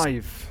Marcel.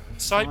 5.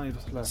 Sipe.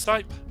 5 left.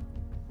 Sipe.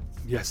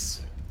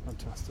 Yes,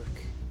 fantastic.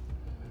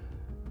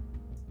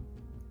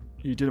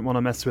 You didn't want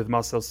to mess with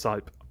Marcel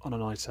Sipe on a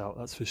night out,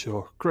 that's for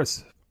sure.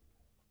 Chris?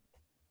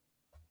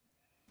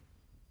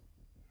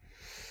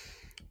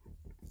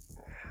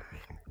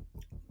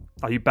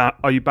 Are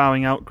you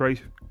bowing out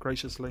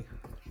graciously?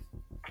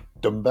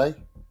 Dumbe?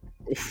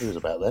 He was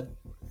about then.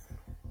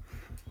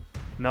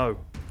 No.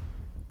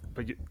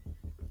 But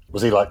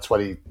Was he like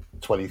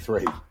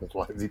 23? That's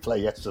why did he play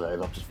yesterday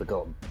and I've just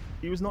forgotten?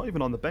 he was not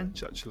even on the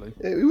bench, actually.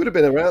 Yeah, he would have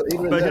been around. He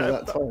would have But been yeah, there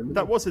at that time.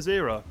 that was his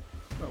era.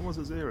 That was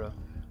his era.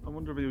 I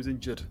wonder if he was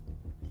injured.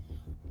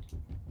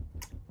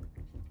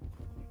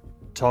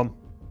 Tom?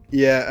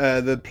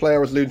 Yeah, the player I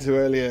was alluding to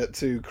earlier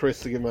to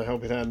Chris to give him a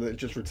helping hand that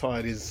just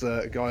retired is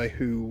a guy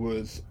who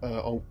was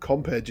on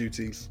compare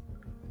duties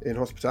in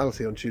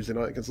hospitality on Tuesday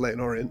night against Leyton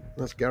Orient.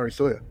 That's Gary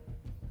Sawyer.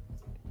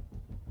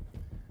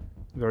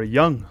 Very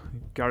young,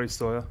 Gary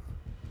Sawyer.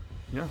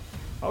 Yeah,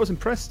 I was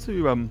impressed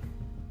to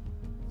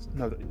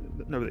know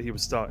that he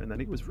was starting then.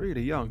 He was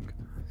really young.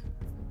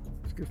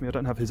 Forgive me, I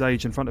don't have his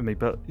age in front of me,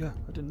 but yeah,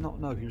 I did not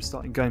know he was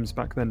starting games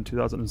back then,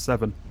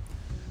 2007.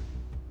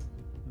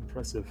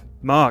 Impressive.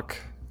 Mark?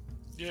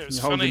 Yeah, it was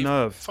hold your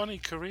nerve. funny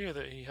career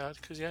that he had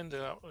because he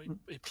ended up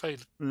he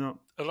played Yeah.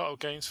 a lot of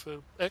games for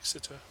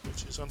Exeter,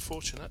 which is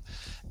unfortunate.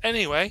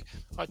 Anyway,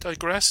 I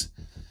digress.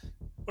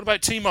 What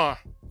about Timar,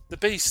 the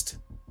Beast?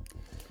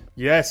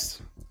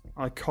 Yes,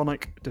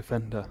 iconic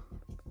defender,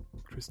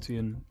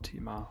 Christian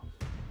Timar.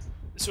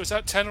 So is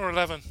that 10 or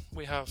 11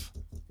 we have?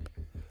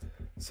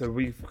 So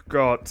we've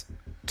got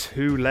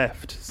 2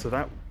 left, so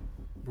that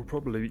will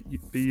probably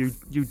be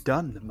you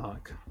done,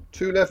 Mark.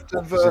 2 left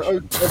of Yeah,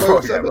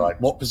 07. right.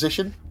 What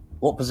position?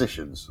 What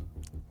positions?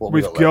 What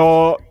We've left?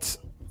 got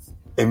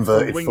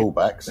Inverted wing-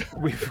 fullbacks.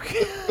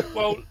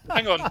 Well,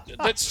 hang on.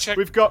 Let's check.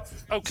 we've got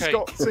Okay.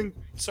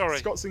 Sorry.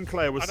 Scott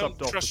Sinclair was I don't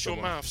subbed off. trust for your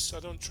someone. maths. I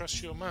don't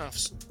trust your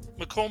maths.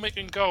 McCormick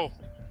in goal.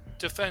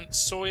 Defence,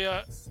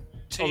 Sawyer, Oh,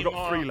 Timar, we've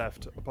got 3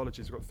 left.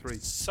 Apologies, we've got 3.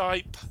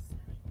 Sipe.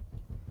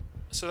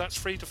 So that's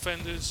 3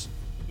 defenders.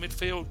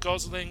 Midfield,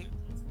 Gosling,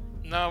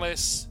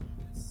 Nallis,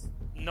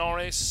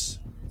 Norris,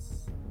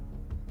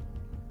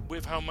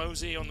 with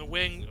Halmosi on the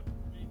wing,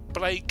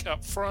 Blake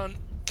up front,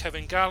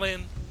 Kevin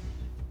Gallin,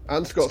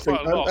 And Scott It's quite a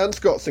Sinclair. lot. And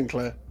Scott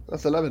Sinclair.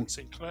 That's 11.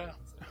 Sinclair.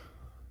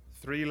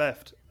 3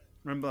 left.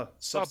 Remember,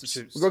 Subs.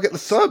 substitutes. We've got to get the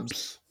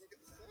subs.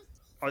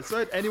 I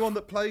said anyone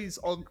that plays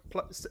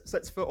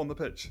sets foot on the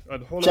pitch,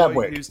 and Holloway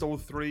Chadwick. used all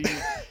 3.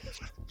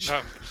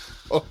 No.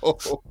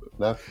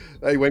 No.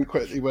 He went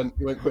quick. He went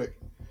quick.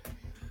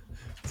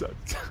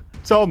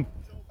 Tom,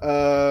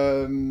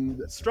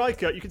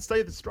 Striker. You can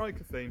stay the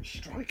striker theme.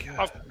 Striker.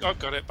 I've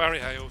got it. Barry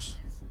Hales.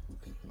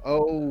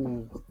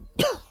 Oh,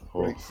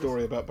 great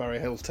story about Barry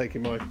Hales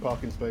taking my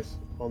parking space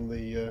on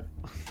the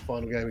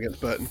final game against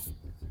Burton.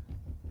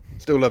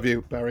 Still love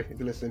you, Barry, if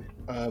you're listening.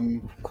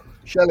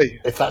 Shelley.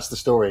 If that's the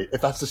story,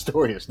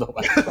 it's not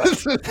that.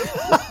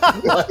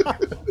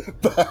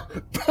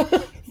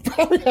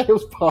 Barry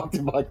Hales parked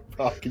in my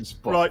parking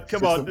spot. Right,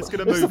 come on, it's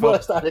going to It's move the on.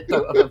 worst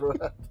anecdote I've ever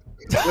heard.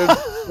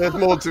 There's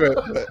more to it.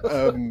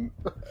 But,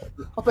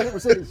 I bet it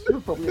was his.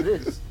 Probably it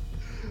is.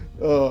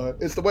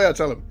 it's the way I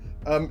tell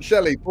them.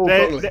 Shelley, Paul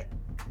Connolly.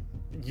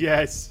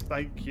 Yes,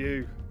 thank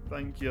you.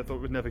 I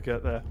thought we'd never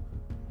get there.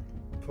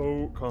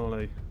 Paul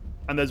Connolly.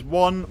 And there's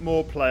one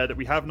more player that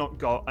we have not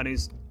got, and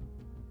he's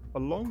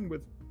along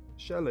with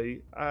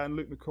Shelley and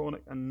Luke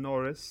McCormick and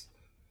Norris.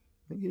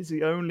 I think he's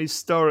the only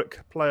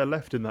historic player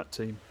left in that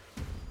team.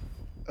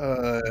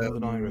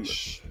 Northern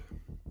Irish.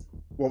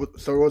 What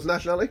was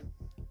nationality?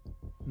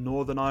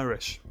 Northern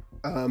Irish.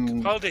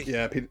 Capaldi.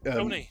 Yeah,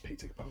 Tony.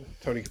 Peter Capaldi.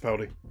 Tony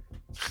Capaldi.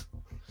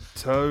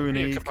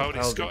 Tony Capaldi's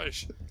Capaldi.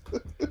 Scottish.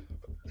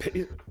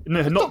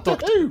 No, not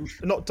Doctor Who.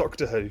 Not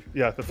Doctor Who.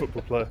 Yeah, the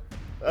football player.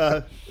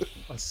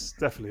 That's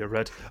definitely a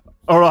red.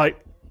 All right.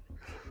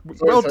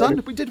 Well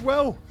done. We did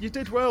well. You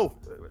did well.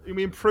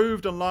 We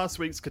improved on last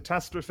week's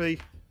catastrophe.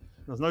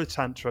 There's no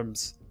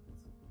tantrums.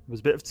 It was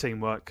a bit of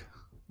teamwork.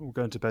 We're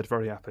going to bed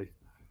very happy.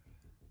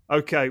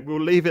 Okay,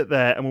 we'll leave it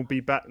there and we'll be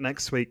back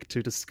next week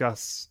to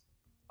discuss,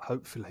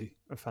 hopefully,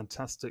 a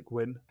fantastic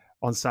win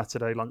on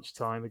Saturday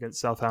lunchtime against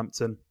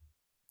Southampton.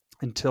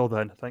 Until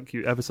then, thank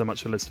you ever so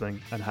much for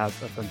listening and have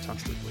a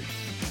fantastic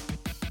week.